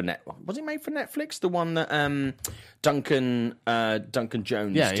made for was it made for Netflix? The one that Duncan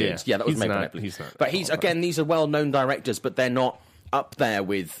Jones did. Yeah, that was made for Netflix. But again, these are well-known directors, but they're not up there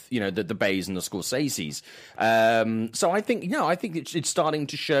with, you know, the Bays and the Scorseses. So I think, it's starting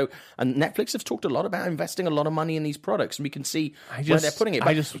to show, and Netflix have talked a lot about investing a lot of money in these products, and we can see where they're putting it. But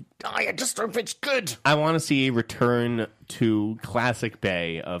I just hope it's good. I want to see a return to classic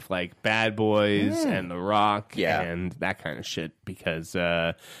Bay of like Bad Boys and The Rock and that kind of shit, because,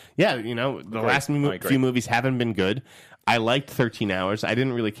 the last few movies haven't been good. I liked 13 Hours. I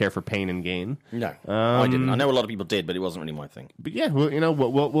didn't really care for Pain and Gain. No, I didn't. I know a lot of people did, but it wasn't really my thing. But yeah,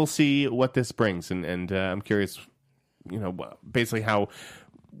 well, we'll see what this brings, and I'm curious, basically how,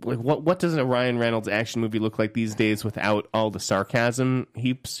 like, what does a Ryan Reynolds action movie look like these days without all the sarcasm,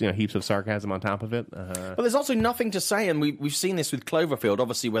 heaps of sarcasm on top of it. Well, there's also nothing to say, and we've seen this with Cloverfield,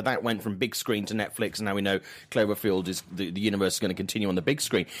 obviously, where that went from big screen to Netflix, and now we know Cloverfield is the universe is going to continue on the big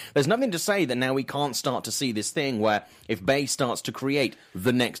screen. There's nothing to say that now we can't start to see this thing where if Bay starts to create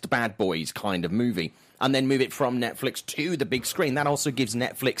the next Bad Boys kind of movie, and then move it from Netflix to the big screen, that also gives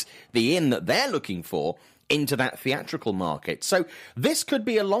Netflix the in that they're looking for into that theatrical market. So this could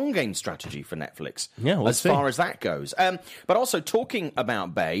be a long game strategy for Netflix, we'll far as that goes. But also talking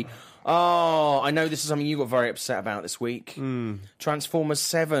about Bay. Oh, I know this is something you got very upset about this week. Transformers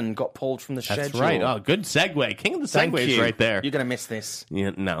 7 got pulled from the schedule. That's right. Oh, good segue. King of the segues right there. You're going to miss this. Yeah,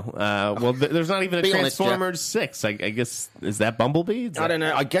 no. Well, there's not even a Transformers 6. I guess, is that Bumblebee? I don't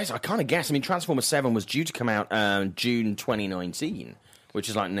know. I kind of guess. I mean, Transformers 7 was due to come out June 2019, which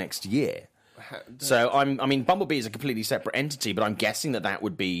is like next year. So I mean, Bumblebee is a completely separate entity, but I'm guessing that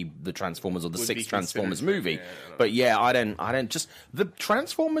would be the Transformers or the sixth Transformers movie. But yeah, I don't. Just the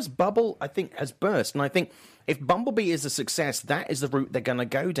Transformers bubble, I think, has burst, and I think if Bumblebee is a success, that is the route they're going to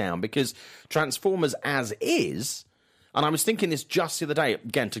go down, because Transformers as is. And I was thinking this just the other day,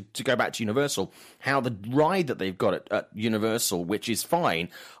 again, to go back to Universal, how the ride that they've got at Universal, which is fine,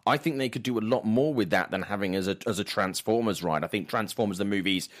 I think they could do a lot more with that than having as a Transformers ride. I think Transformers, the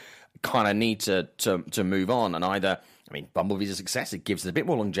movies, kind of need to move on, and either, I mean, Bumblebee's a success, it gives it a bit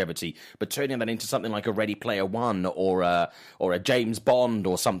more longevity, but turning that into something like a Ready Player One or a James Bond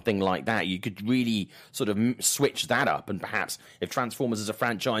or something like that, you could really sort of switch that up, and perhaps if Transformers as a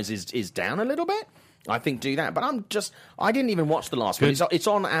franchise is down a little bit, I think do that. But I didn't even watch the last one. It's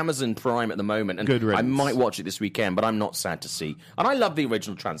on Amazon Prime at the moment, and I might watch it this weekend, but I'm not sad to see. And I love the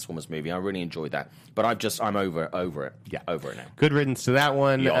original Transformers movie. I really enjoyed that. But I'm over it. Yeah, over it now. Good riddance to that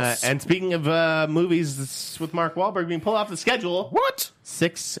one. Yes. And speaking of movies with Mark Wahlberg being pulled off the schedule. What?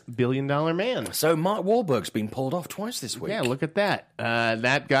 $6 Billion Man. So Mark Wahlberg's been pulled off twice this week. Yeah, look at that.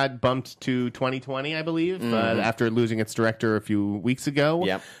 That got bumped to 2020, I believe, after losing its director a few weeks ago.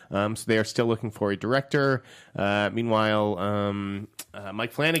 Yep. So they are still looking for a director. Meanwhile,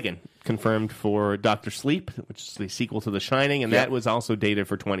 Mike Flanagan confirmed for Dr. Sleep, which is the sequel to The Shining, and that was also dated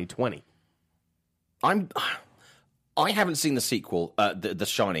for 2020. I haven't seen the sequel, The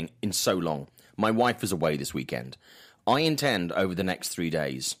Shining, in so long. My wife is away this weekend. I intend over the next 3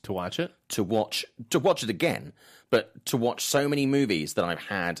 days to watch it, to watch it again, but to watch so many movies that I've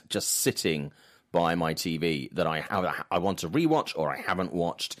had just sitting by my TV that I want to rewatch or I haven't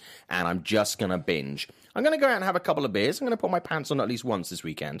watched, and I'm just gonna binge. I'm gonna go out and have a couple of beers. I'm gonna put my pants on at least once this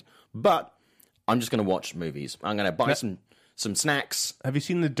weekend, but I'm just gonna watch movies. I'm gonna buy some snacks. Have you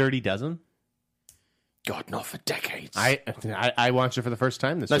seen The Dirty Dozen? God, not for decades. I watched it for the first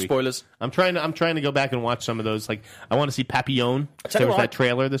time this week. No spoilers. I'm trying to go back and watch some of those. Like, I want to see Papillon. There was that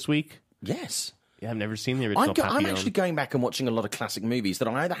trailer this week. Yes. Yeah, I've never seen the original Papillon. I'm actually going back and watching a lot of classic movies that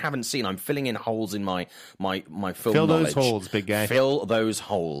I either haven't seen. I'm filling in holes in my film knowledge. Fill those holes, big guy. Fill those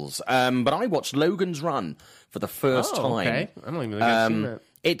holes. But I watched Logan's Run for the first time. Okay. I don't even think I've seen that.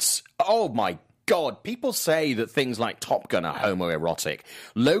 It's, oh my God, people say that things like Top Gun are homoerotic.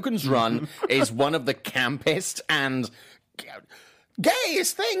 Logan's Run is one of the campest and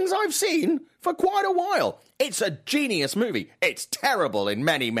gayest things I've seen for quite a while. It's a genius movie. It's terrible in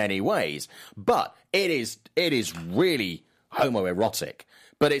many, many ways, but it is really homoerotic.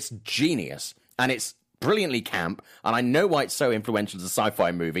 But it's genius, and it's brilliantly camp, and I know why it's so influential as a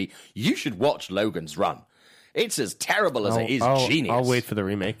sci-fi movie. You should watch Logan's Run. It's as terrible as it is genius. I'll wait for the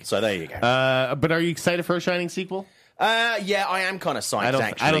remake. So there you go. But are you excited for a Shining sequel? Yeah, I am kind of psyched,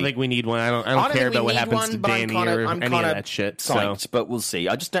 actually. I don't think we need one. I don't care about what happens to Danny or any of that shit. Psyched, but we'll see.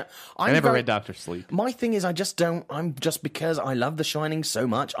 I just don't. I never read Dr. Sleep. My thing is, I just don't. I'm just because I love The Shining so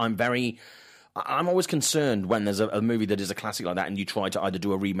much. I'm always concerned when there's a movie that is a classic like that and you try to either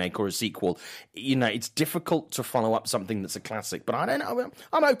do a remake or a sequel. You know, it's difficult to follow up something that's a classic, but I don't know.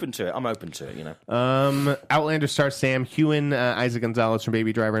 I'm open to it, you know. Outlander star Sam Heughan, Isaac Gonzalez from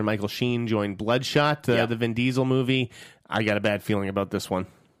Baby Driver, and Michael Sheen joined Bloodshot, the Vin Diesel movie. I got a bad feeling about this one.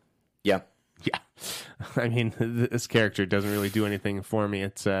 Yeah. Yeah. I mean, this character doesn't really do anything for me.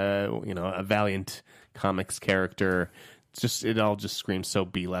 It's, a Valiant Comics character. It all just screams so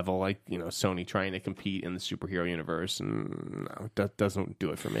B-level, like, Sony trying to compete in the superhero universe, and no, that doesn't do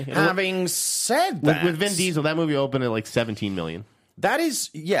it for me. Having said that, with Vin Diesel, that movie opened at like $17 million. That is,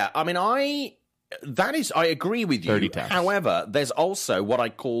 yeah. I mean, I agree with you. 30 taps. However, there's also what I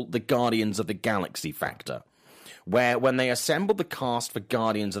call the Guardians of the Galaxy factor, where when they assembled the cast for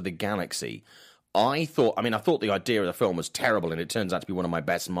Guardians of the Galaxy, I thought the idea of the film was terrible, and it turns out to be one of my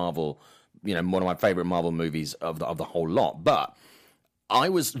best Marvel. One of my favorite Marvel movies of the whole lot. But I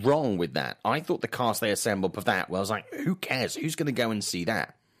was wrong with that. I thought the cast they assembled for that, well, I was like, who cares? Who's going to go and see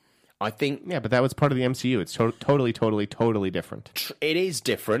that? I think... Yeah, but that was part of the MCU. It's totally different. It is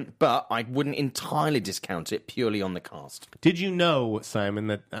different, but I wouldn't entirely discount it purely on the cast. Did you know, Simon,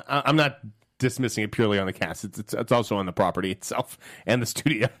 that... I'm not dismissing it purely on the cast. It's also on the property itself and the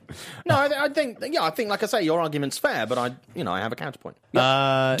studio. No, I think like I say, your argument's fair, but I have a counterpoint.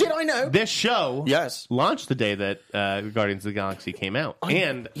 Yeah. Did I know this show? Yes, launched the day that Guardians of the Galaxy came out, I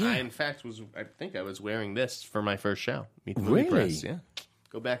in fact I was wearing this for my first show. Meet the Movie Press. Yeah,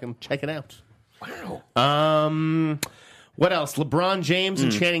 go back and check it out. Wow. What else? LeBron James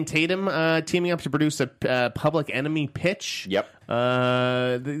and Channing Tatum teaming up to produce a Public Enemy pitch. Yep.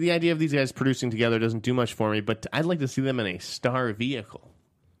 The idea of these guys producing together doesn't do much for me, but I'd like to see them in a star vehicle.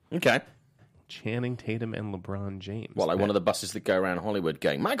 Okay. Channing Tatum and LeBron James. Well, like one of the buses that go around Hollywood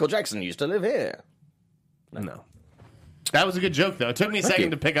going, Michael Jackson used to live here. No. That was a good joke, though. It took me a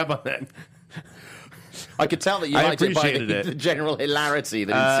second to pick up on that. I could tell that you liked it by the general hilarity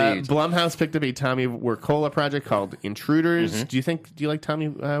that ensued. Blumhouse picked up a Tommy Wirkola project called Intruders. Do you like Tommy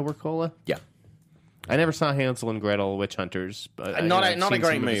Wirkola? Yeah. I never saw Hansel and Gretel Witch Hunters. But not a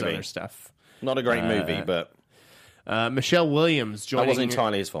great movie. Other stuff. Not a great movie, but Michelle Williams joining. That wasn't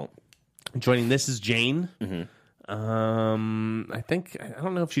entirely his fault. Joining This Is Jane. Mm-hmm. I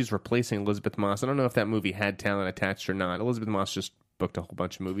don't know if she's replacing Elizabeth Moss. I don't know if that movie had talent attached or not. Elizabeth Moss just booked a whole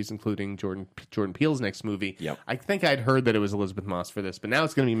bunch of movies, including Jordan Peele's next movie. Yep. I think I'd heard that it was Elizabeth Moss for this, but now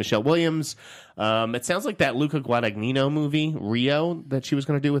it's going to be Michelle Williams. It sounds like that Luca Guadagnino movie, Rio, that she was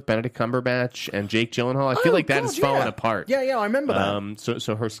going to do with Benedict Cumberbatch and Jake Gyllenhaal. I feel like that has fallen apart. Yeah, I remember that.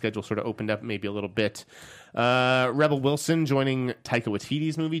 So her schedule sort of opened up maybe a little bit. Rebel Wilson joining Taika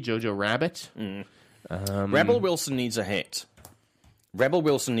Waititi's movie, Jojo Rabbit. Rebel Wilson needs a hit. Rebel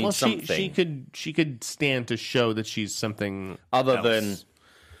Wilson needs something. She could stand to show that she's something other else. than,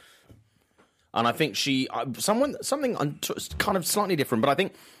 and I think she something kind of slightly different. But I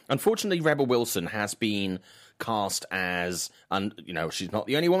think unfortunately Rebel Wilson has been cast as, and she's not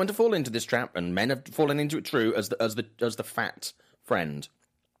the only woman to fall into this trap, and men have fallen into it too, as the fat friend,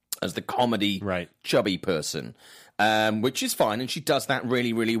 as the comedy chubby person. Which is fine, and she does that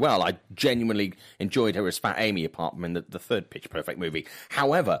really, really well. I genuinely enjoyed her as Fat Amy, apart from in the third Pitch Perfect movie.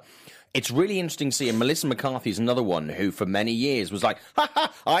 However, it's really interesting seeing Melissa McCarthy is another one who, for many years, was like,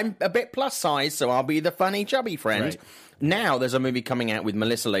 I'm a bit plus size, so I'll be the funny chubby friend. Right. Now there's a movie coming out with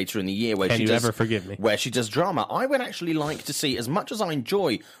Melissa later in the year where ever forgive me? Where she does drama. I would actually like to see, as much as I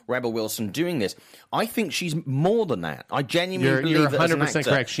enjoy Rebel Wilson doing this, I think she's more than that. I genuinely believe that as an actor, 100%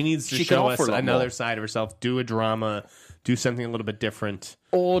 correct. She needs to show us another side of herself, do a drama, do something a little bit different.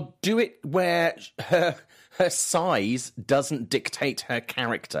 Or do it where her size doesn't dictate her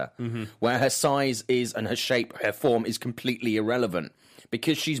character, where her size is, and her shape, her form is completely irrelevant.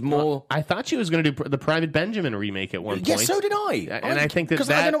 Because she's more... I thought she was going to do the Private Benjamin remake at one point. Yes, so did I. And I think that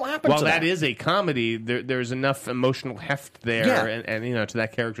I don't know what happened to that is a comedy, there's enough emotional heft there and to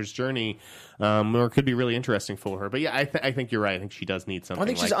that character's journey, or it could be really interesting for her. But yeah, I think you're right. I think she does need something like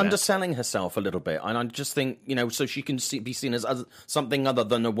that. I think she's underselling herself a little bit. And I just think, so she can be seen as something other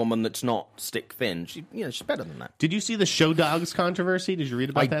than a woman that's not stick thin. She's better than that. Did you see the Show Dogs controversy? Did you read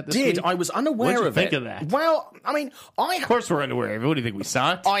about that this week? I did. I was unaware of it. What did you think of that? Well, I mean, Of course we're unaware of it. What do you think? We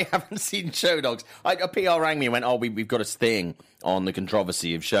saw it? I haven't seen Show Dogs. A PR rang me and went, we've got a thing on the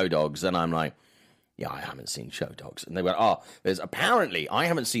controversy of Show Dogs. And I'm like, yeah, I haven't seen Show Dogs. And they went, there's apparently, I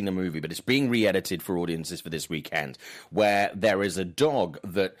haven't seen the movie, but it's being re-edited for audiences for this weekend, where there is a dog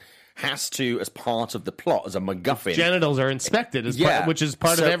that has to, as part of the plot, as a MacGuffin. Genitals are inspected, which is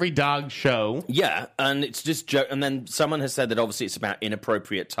part of every dog show. Yeah, and it's just and then someone has said that obviously it's about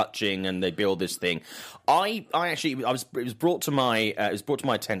inappropriate touching, and they build this thing. It was brought to my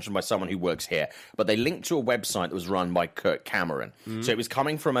attention by someone who works here, but they linked to a website that was run by Kirk Cameron. So it was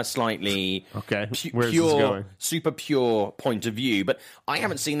coming from a slightly super pure point of view. But I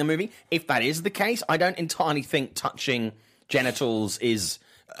haven't seen the movie. If that is the case, I don't entirely think touching genitals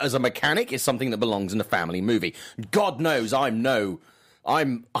as a mechanic is something that belongs in a family movie. God knows I'm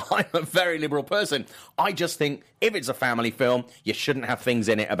a very liberal person. I just think if it's a family film, you shouldn't have things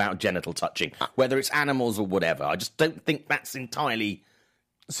in it about genital touching, whether it's animals or whatever. I just don't think that's entirely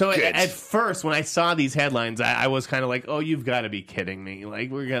So good. At first, when I saw these headlines, I was kind of like, oh, you've got to be kidding me.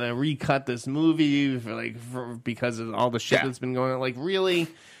 Like, we're going to recut this movie because of all the shit that's been going on. Like, really?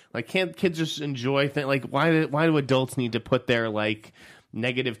 Like, can't kids just enjoy things? Like, why do adults need to put their,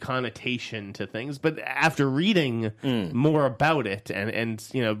 negative connotation to things? But after reading more about it and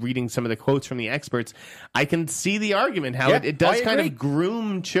reading some of the quotes from the experts, I can see the argument how it does kind of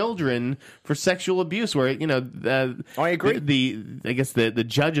groom children for sexual abuse, where I agree. I guess the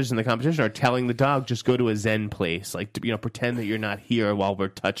judges in the competition are telling the dog, just go to a Zen place, pretend that you're not here while we're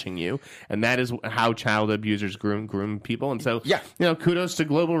touching you, and that is how child abusers groom people. And so kudos to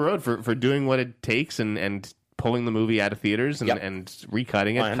Global Road for doing what it takes and pulling the movie out of theaters and, Yep. and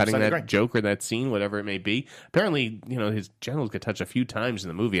recutting it, I cutting that agree. joke or that scene, whatever it may be. Apparently, his genitals get touched a few times in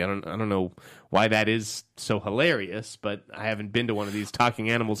the movie. I don't know why that is so hilarious, but I haven't been to one of these talking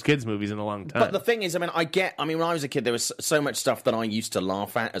animals kids movies in a long time. But the thing is, when I was a kid, there was so much stuff that I used to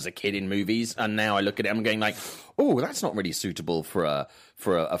laugh at as a kid in movies, and now I look at it, I'm going like, oh, that's not really suitable for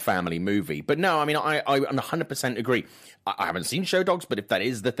a family movie. But no, I 100% agree. I haven't seen Show Dogs, but if that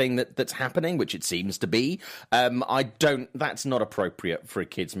is the thing that's happening, which it seems to be, that's not appropriate for a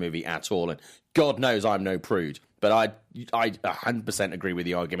kids movie at all. And God knows I'm no prude. But I 100% agree with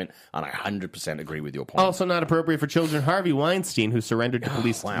the argument, and I 100% agree with your point. Also not appropriate for children. Harvey Weinstein, who surrendered to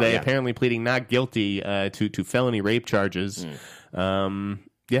police today, apparently pleading not guilty to felony rape charges.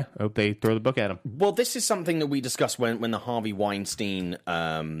 I hope they throw the book at him. Well, this is something that we discussed when the Harvey Weinstein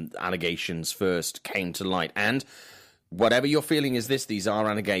allegations first came to light. And whatever your feeling is these are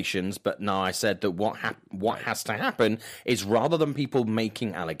allegations, but now I said that what has to happen is, rather than people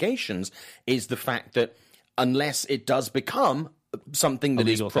making allegations, is the fact that unless it does become something that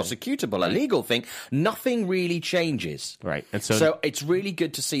is prosecutable, a legal thing, nothing really changes. Right. And so it's really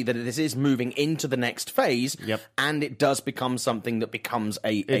good to see that this is moving into the next phase, and it does become something that becomes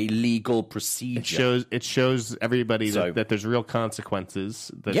a legal procedure. It shows everybody that there's real consequences.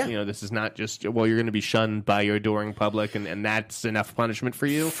 That this is not just, you're going to be shunned by your adoring public, and that's enough punishment for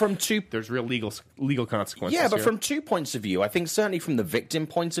you. There's real legal consequences. Yeah, but here. from 2 points of view, I think certainly from the victim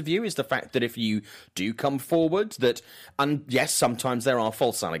point of view is the fact that if you do come forward, and yes, sometimes there are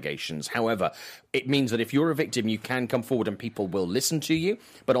false allegations. However, it means that if you're a victim, you can come forward and people will listen to you.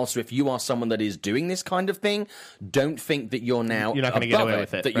 But also, if you are someone that is doing this kind of thing, don't think that you're not going to get away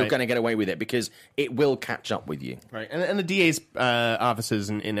with it. That you're going to get away with it, because it will catch up with you. Right. And the DA's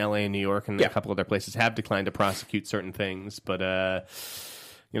offices in LA and New York and a couple other places have declined to prosecute certain things. But, I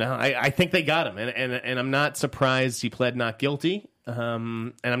think they got him. And I'm not surprised he pled not guilty.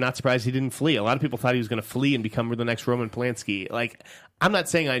 And I'm not surprised he didn't flee. A lot of people thought he was going to flee and become the next Roman Polanski. Like, I'm not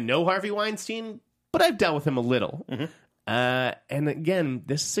saying I know Harvey Weinstein, but I've dealt with him a little. Mm-hmm. And again,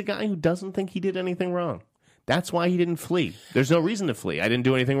 this is a guy who doesn't think he did anything wrong. That's why he didn't flee. There's no reason to flee. I didn't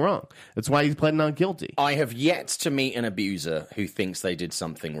do anything wrong. That's why he's pled not guilty. I have yet to meet an abuser who thinks they did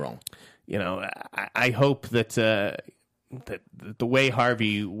something wrong. I hope that the way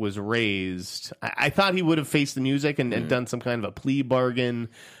Harvey was raised, I thought he would have faced the music and done some kind of a plea bargain.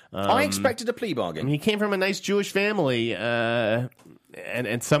 I expected a plea bargain. He came from a nice Jewish family, and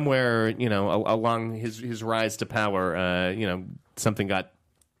somewhere along his rise to power, something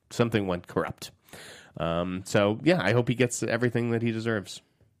went corrupt. I hope he gets everything that he deserves.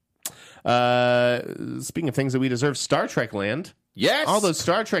 Speaking of things that we deserve, Star Trek land. Yes! All those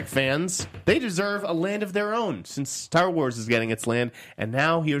Star Trek fans, they deserve a land of their own, since Star Wars is getting its land, and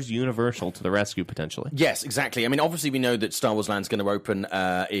now here's Universal to the rescue, potentially. Yes, exactly. Obviously we know that Star Wars Land's going to open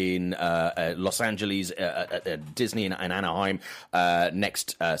in Los Angeles, at Disney and Anaheim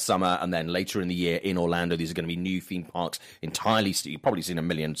next summer, and then later in the year in Orlando. These are going to be new theme parks entirely. You've probably seen a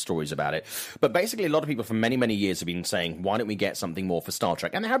million stories about it. But basically, a lot of people for many, many years have been saying, why don't we get something more for Star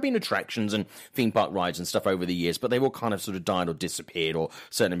Trek? And there have been attractions and theme park rides and stuff over the years, but they've all kind of sort of died or disappeared, or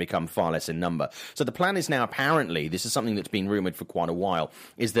certainly become far less in number. So the plan is now, apparently, this is something that's been rumoured for quite a while,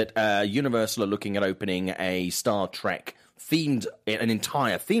 is that Universal are looking at opening a Star Trek an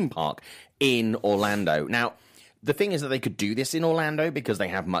entire theme park in Orlando. Now, the thing is that they could do this in Orlando because they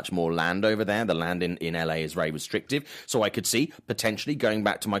have much more land over there. The land in LA is very restrictive. So I could see potentially, going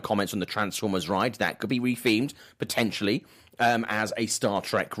back to my comments on the Transformers ride, that could be rethemed potentially as a Star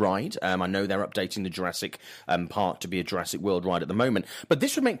Trek ride. I know they're updating the Jurassic Park to be a Jurassic World ride at the moment, but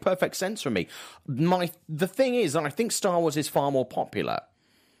this would make perfect sense for me. The thing is that I think Star Wars is far more popular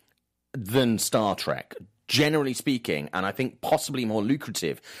than Star Trek, generally speaking, and I think possibly more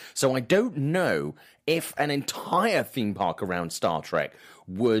lucrative. So I don't know if an entire theme park around Star Trek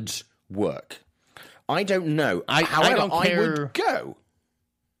would work. I don't know. However, I would go.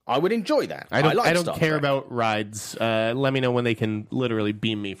 I would enjoy that. I don't Star care Trek. about rides. Let me know when they can literally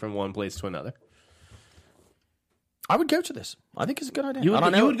beam me from one place to another. I would go to this. I think it's a good idea. You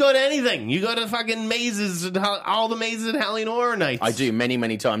would go to anything. You go to fucking mazes, all the mazes at Halloween Horror Nights. I do many,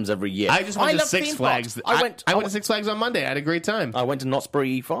 many times every year. I just went to Six Flags. I went to Six Six Flags on Monday. I had a great time. I went to Knott's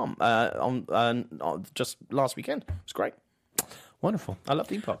Berry Farm on just last weekend. It was great. Wonderful. I love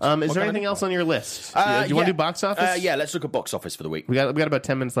theme parks. Is there anything else on your list? Do you want to do box office? Yeah, let's look at box office for the week. We got about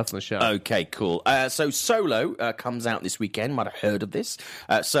 10 minutes left on the show. Okay, cool. So Solo comes out this weekend. Might have heard of this.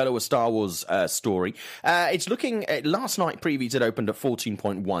 Solo, a Star Wars story. It's looking... last night, previews had opened at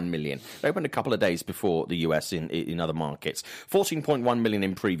 14.1 million. It opened a couple of days before the US in other markets. 14.1 million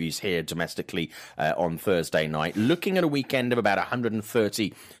in previews here domestically on Thursday night. Looking at a weekend of about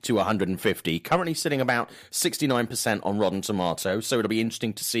 130 to 150. Currently sitting about 69% on Rotten Tomatoes. So it'll be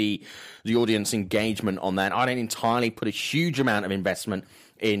interesting to see the audience engagement on that. I don't entirely put a huge amount of investment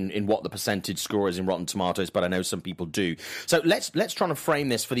in what the percentage score is in Rotten Tomatoes, but I know some people do. So let's try to frame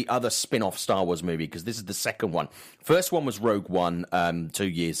this for the other spin-off Star Wars movie, because this is the second one. First one was Rogue One 2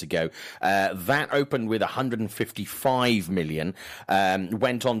 years ago. That opened with 155 million,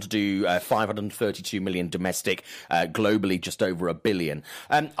 went on to do 532 million domestic, globally just over $1 billion.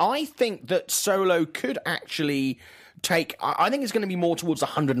 I think that Solo could actually... I think it's going to be more towards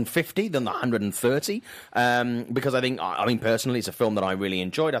 150 than the 130, because I mean, personally, it's a film that I really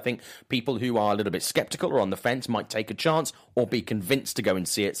enjoyed. I think people who are a little bit skeptical or on the fence might take a chance or be convinced to go and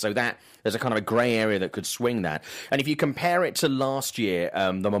see it, so that there's a kind of a grey area that could swing that. And if you compare it to last year,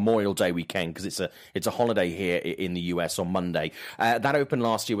 the Memorial Day weekend, because it's a holiday here in the US on Monday, that opened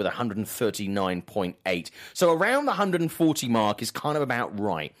last year with 139.8. So around the 140 mark is kind of about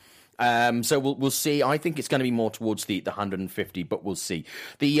right. So we'll see. I think it's going to be more towards the 150, but we'll see.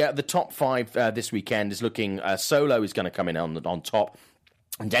 The top five this weekend is looking. Solo is going to come in on top.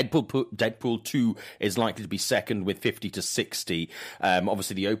 And Deadpool 2 is likely to be second with 50 to 60.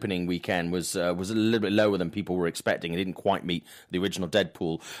 Obviously, the opening weekend was a little bit lower than people were expecting. It didn't quite meet the original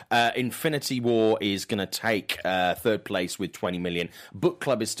Deadpool. Infinity War is going to take third place with 20 million. Book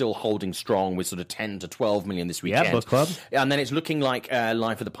Club is still holding strong with sort of 10 to 12 million this weekend. Yeah, Book Club. And then it's looking like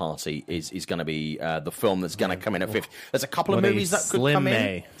Life of the Party is going to be the film that's going to come in at fifth. There's a couple of movies that could come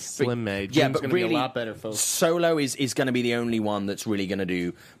in. Slim May. Yeah, but really, be a lot better, folks. Solo is going to be the only one that's really going to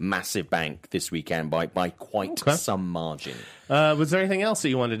do massive bank this weekend by quite some margin. Was there anything else that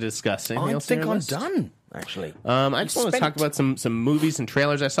you wanted to discuss? I think I'm done, actually. I just want to talk about some movies and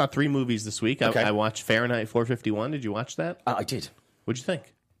trailers. I saw 3 movies this week. Okay. I watched Fahrenheit 451. Did you watch that? I did. What'd you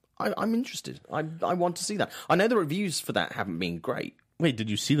think? I'm interested. I want to see that. I know the reviews for that haven't been great. Wait,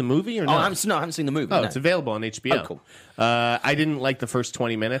 did you see the movie or not? I haven't seen the movie. Oh, no. It's available on HBO. Oh, cool. I didn't like the first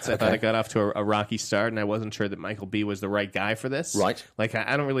 20 minutes. I thought it got off to a rocky start, and I wasn't sure that Michael B. was the right guy for this. Right. Like,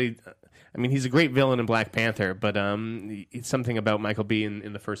 I don't really... I mean, he's a great villain in Black Panther, but it's something about Michael B. at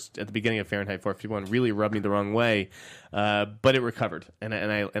the beginning of Fahrenheit 451 really rubbed me the wrong way. But it recovered, and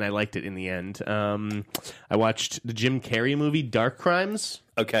I liked it in the end. I watched the Jim Carrey movie Dark Crimes.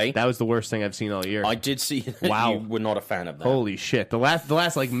 Okay, that was the worst thing I've seen all year. I did see. Wow, you were not a fan of that. Holy shit! The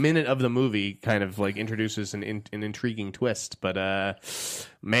last like minute of the movie kind of like introduces an intriguing twist, but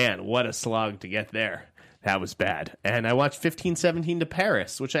man, what a slog to get there. That was bad. And I watched 1517 to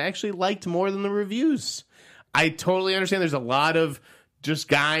Paris, which I actually liked more than the reviews. I totally understand there's a lot of just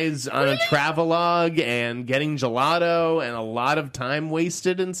guys on a travelogue and getting gelato and a lot of time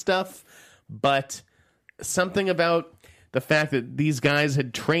wasted and stuff. But something about the fact that these guys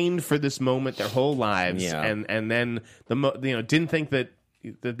had trained for this moment their whole lives, and then didn't think that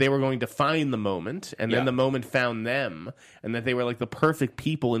they were going to find the moment, and then the moment found them, and that they were like the perfect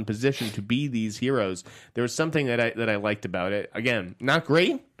people in position to be these heroes. There was something that I liked about it. Again, not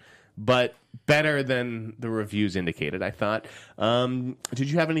great, but better than the reviews indicated, I thought. Did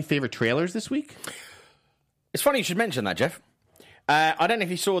you have any favorite trailers this week? It's funny you should mention that, Jeff. I don't know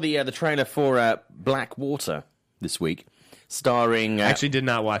if you saw the trailer for Black Water this week, starring... I actually did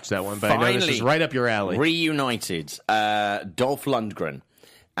not watch that one, but I know this is right up your alley. Reunited, Dolph Lundgren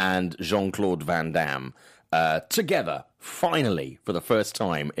and Jean-Claude Van Damme together, finally, for the first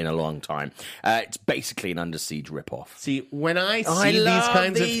time in a long time. It's basically an Under Siege ripoff. See, when I see these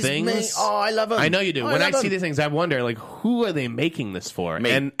kinds of things... I love them. I know you do. When I see these things, I wonder, like, who are they making this for? Me.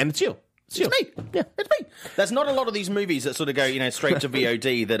 And it's you. It's me. Yeah, it's me. There's not a lot of these movies that sort of go, straight to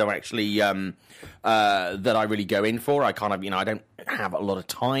VOD that are actually that I really go in for. I kind of, I don't have a lot of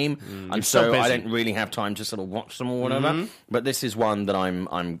time, and so I don't really have time to sort of watch them or whatever. Mm-hmm. But this is one that I'm.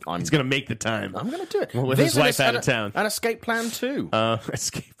 He's going to make the time. I'm going to do it with his wife out of town. An Escape Plan 2.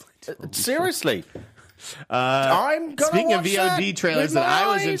 Escape Plan 2. Seriously. I'm gonna Speaking of watch VOD trailers that I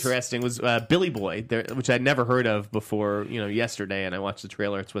was eyes. interesting was Billy Boy, which I'd never heard of before, yesterday, and I watched the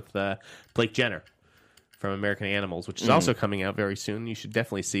trailer. It's with Blake Jenner from American Animals, which is also coming out very soon. You should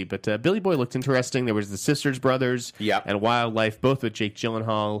definitely see. But Billy Boy looked interesting. There was the Sisters Brothers and Wildlife, both with Jake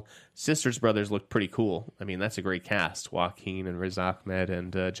Gyllenhaal. Sisters Brothers looked pretty cool. I mean, that's a great cast. Joaquin and Riz Ahmed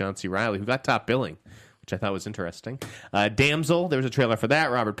and John C. Reilly, who got top billing. which I thought was interesting. Damsel, there was a trailer for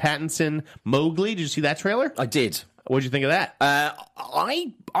that. Robert Pattinson. Mowgli, did you see that trailer? I did. What did you think of that?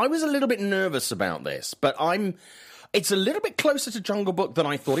 I was a little bit nervous about this, but it's a little bit closer to Jungle Book than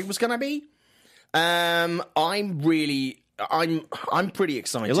I thought it was going to be. I'm pretty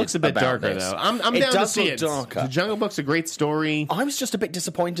excited. It looks a bit darker, this. though. I'm down to see it. Darker. The Jungle Book's a great story. I was just a bit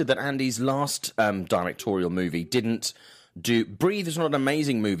disappointed that Andy's last directorial movie didn't do. Breathe is not an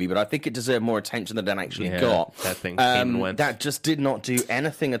amazing movie, but I think it deserved more attention than it actually got. That thing came and went. That just did not do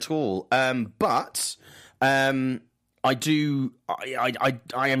anything at all. But I do.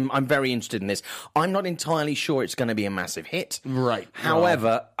 I'm very interested in this. I'm not entirely sure it's going to be a massive hit. Right.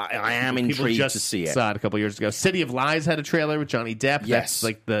 However, I am intrigued to see it. Saw it a couple years ago. City of Lies had a trailer with Johnny Depp. Yes. That's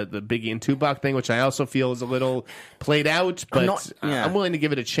like the Biggie and Tupac thing, which I also feel is a little played out, but I'm willing to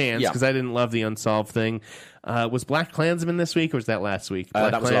give it a chance because I didn't love the Unsolved thing. Was Black Klansman this week or was that last week?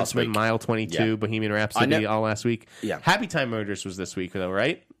 Black that was last Klansman, week. Mile 22, Bohemian Rhapsody, all last week. Yeah. Happy Time Murders was this week, though,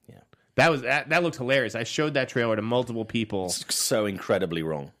 right? Yeah. That looked hilarious. I showed that trailer to multiple people. It's so incredibly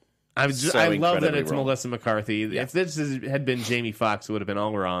wrong. I love that it's wrong. Melissa McCarthy. Yeah. If this had been Jamie Foxx, it would have been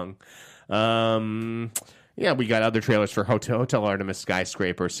all wrong. We got other trailers for Hotel Artemis,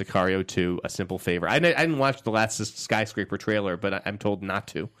 Skyscraper, Sicario 2, A Simple Favor. I didn't watch the last Skyscraper trailer, but I'm told not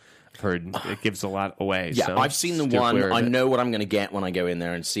to. I've heard it gives a lot away. Yeah, so I've seen the one. I know what I'm going to get when I go in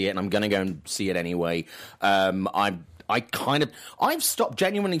there and see it, and I'm going to go and see it anyway. I've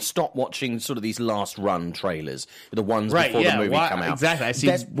genuinely stopped watching sort of these last run trailers, the ones before the movie come out. Exactly. I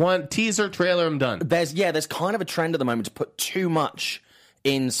see one teaser trailer, I'm done. There's kind of a trend at the moment to put too much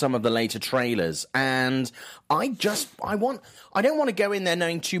in some of the later trailers, and I don't want to go in there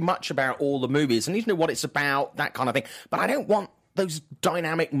knowing too much about all the movies. I need to know what it's about, that kind of thing. But I don't want those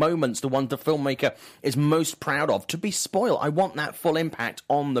dynamic moments, the ones the filmmaker is most proud of, to be spoiled. I want that full impact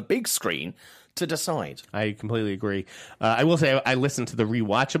on the big screen to decide. I completely agree. I will say I listened to the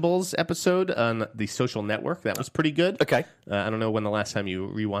Rewatchables episode on the Social Network. That was pretty good. Okay. I don't know when the last time you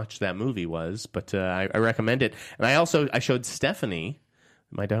rewatched that movie was, but I recommend it. And I showed Stephanie,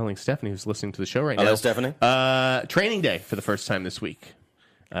 my darling Stephanie, who's listening to the show right now. Hello, Stephanie. Training Day for the first time this week.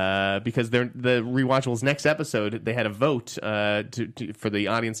 Because the Rewatchables next episode, they had a vote for the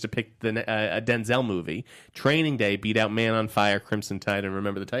audience to pick a Denzel movie. Training Day beat out Man on Fire, Crimson Tide, and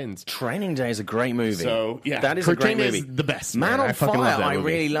Remember the Titans. Training Day is a great movie. So, yeah. That is a great movie. Is the best. Man on fucking Fire, love that I movie.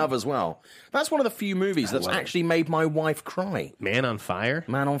 really love as well. That's one of the few movies that's actually made my wife cry. Man on Fire?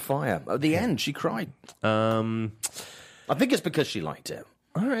 Man on Fire. At the end, she cried. I think it's because she liked it.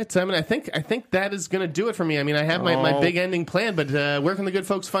 All right, Simon. I think that is going to do it for me. I mean, I have my big ending plan, but where can the good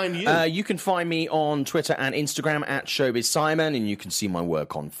folks find you? You can find me on Twitter and Instagram at ShowbizSimon, and you can see my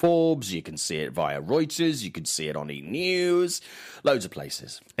work on Forbes. You can see it via Reuters. You can see it on E-News. Loads of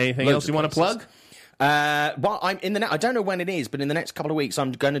places. Anything else you want to plug? Well, I'm in the. I don't know when it is, but in the next couple of weeks,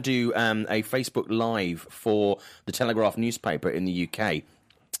 I'm going to do a Facebook Live for the Telegraph newspaper in the UK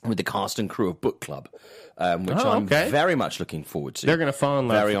with the cast and crew of Book Club. Which I'm very much looking forward to. They're going to fall in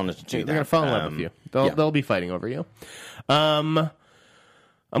love. Very honoured to do that. They're going to fall in love with you. They'll be fighting over you. I'm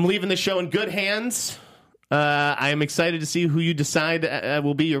leaving the show in good hands. I am excited to see who you decide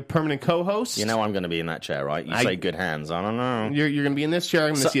will be your permanent co-host. You know I'm going to be in that chair, right? You say good hands. I don't know. You're going to be in this chair.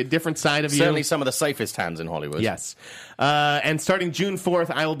 I'm going to see a different side of you. Certainly some of the safest hands in Hollywood. Yes. And starting June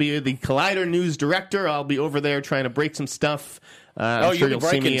 4th, I will be the Collider News Director. I'll be over there trying to break some stuff. I'm sure you'll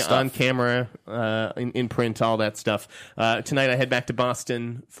see me on camera, in print, all that stuff. Tonight I head back to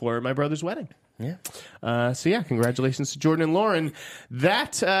Boston for my brother's wedding. Yeah. Congratulations to Jordan and Lauren.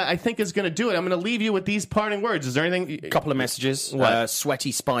 That, I think, is going to do it. I'm going to leave you with these parting words. Is there anything? A couple of messages.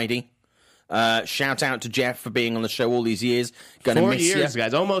 Sweaty Spidey. Shout out to Jeff for being on the show all these years. Gonna 4 miss years, you.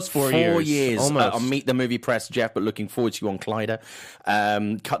 guys. Almost 4 years. 4 years. Almost. I'll meet the movie press, Jeff, but looking forward to you on Collider.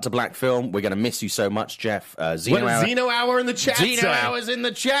 Cut to Black Film. We're going to miss you so much, Jeff. Zeno Hour in the chat. Zeno Hour's in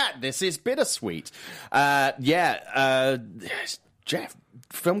the chat. This is bittersweet. Jeff,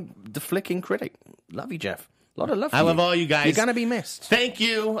 the flicking critic. Love you, Jeff. A lot of love for you. I love all you guys. You're going to be missed. Thank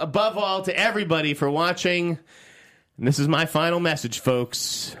you, above all, to everybody for watching. And this is my final message,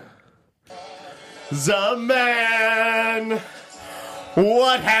 folks. The man,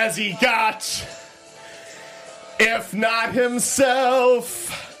 what has he got? If not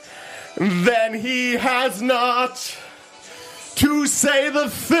himself, then he has not to say the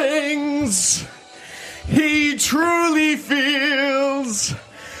things he truly feels,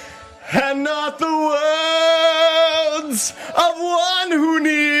 and not the words of one who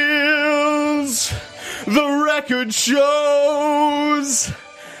kneels. The record shows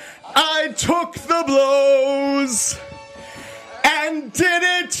I took the blows and did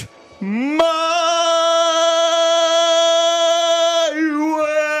it my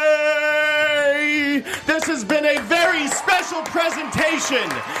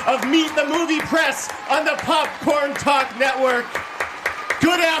edition of Meet the Movie Press on the Popcorn Talk Network.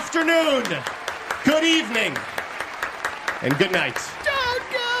 Good afternoon, good evening, and good night.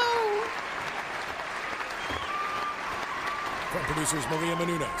 From producers Maria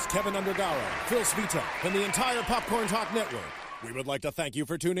Menounos, Kevin Undergaro, Phil Svitek, and the entire Popcorn Talk Network, we would like to thank you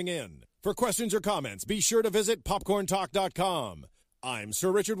for tuning in. For questions or comments, be sure to visit popcorntalk.com. I'm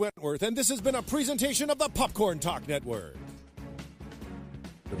Sir Richard Wentworth, and this has been a presentation of the Popcorn Talk Network.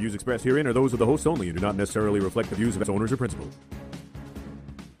 The views expressed herein are those of the hosts only and do not necessarily reflect the views of its owners or principals.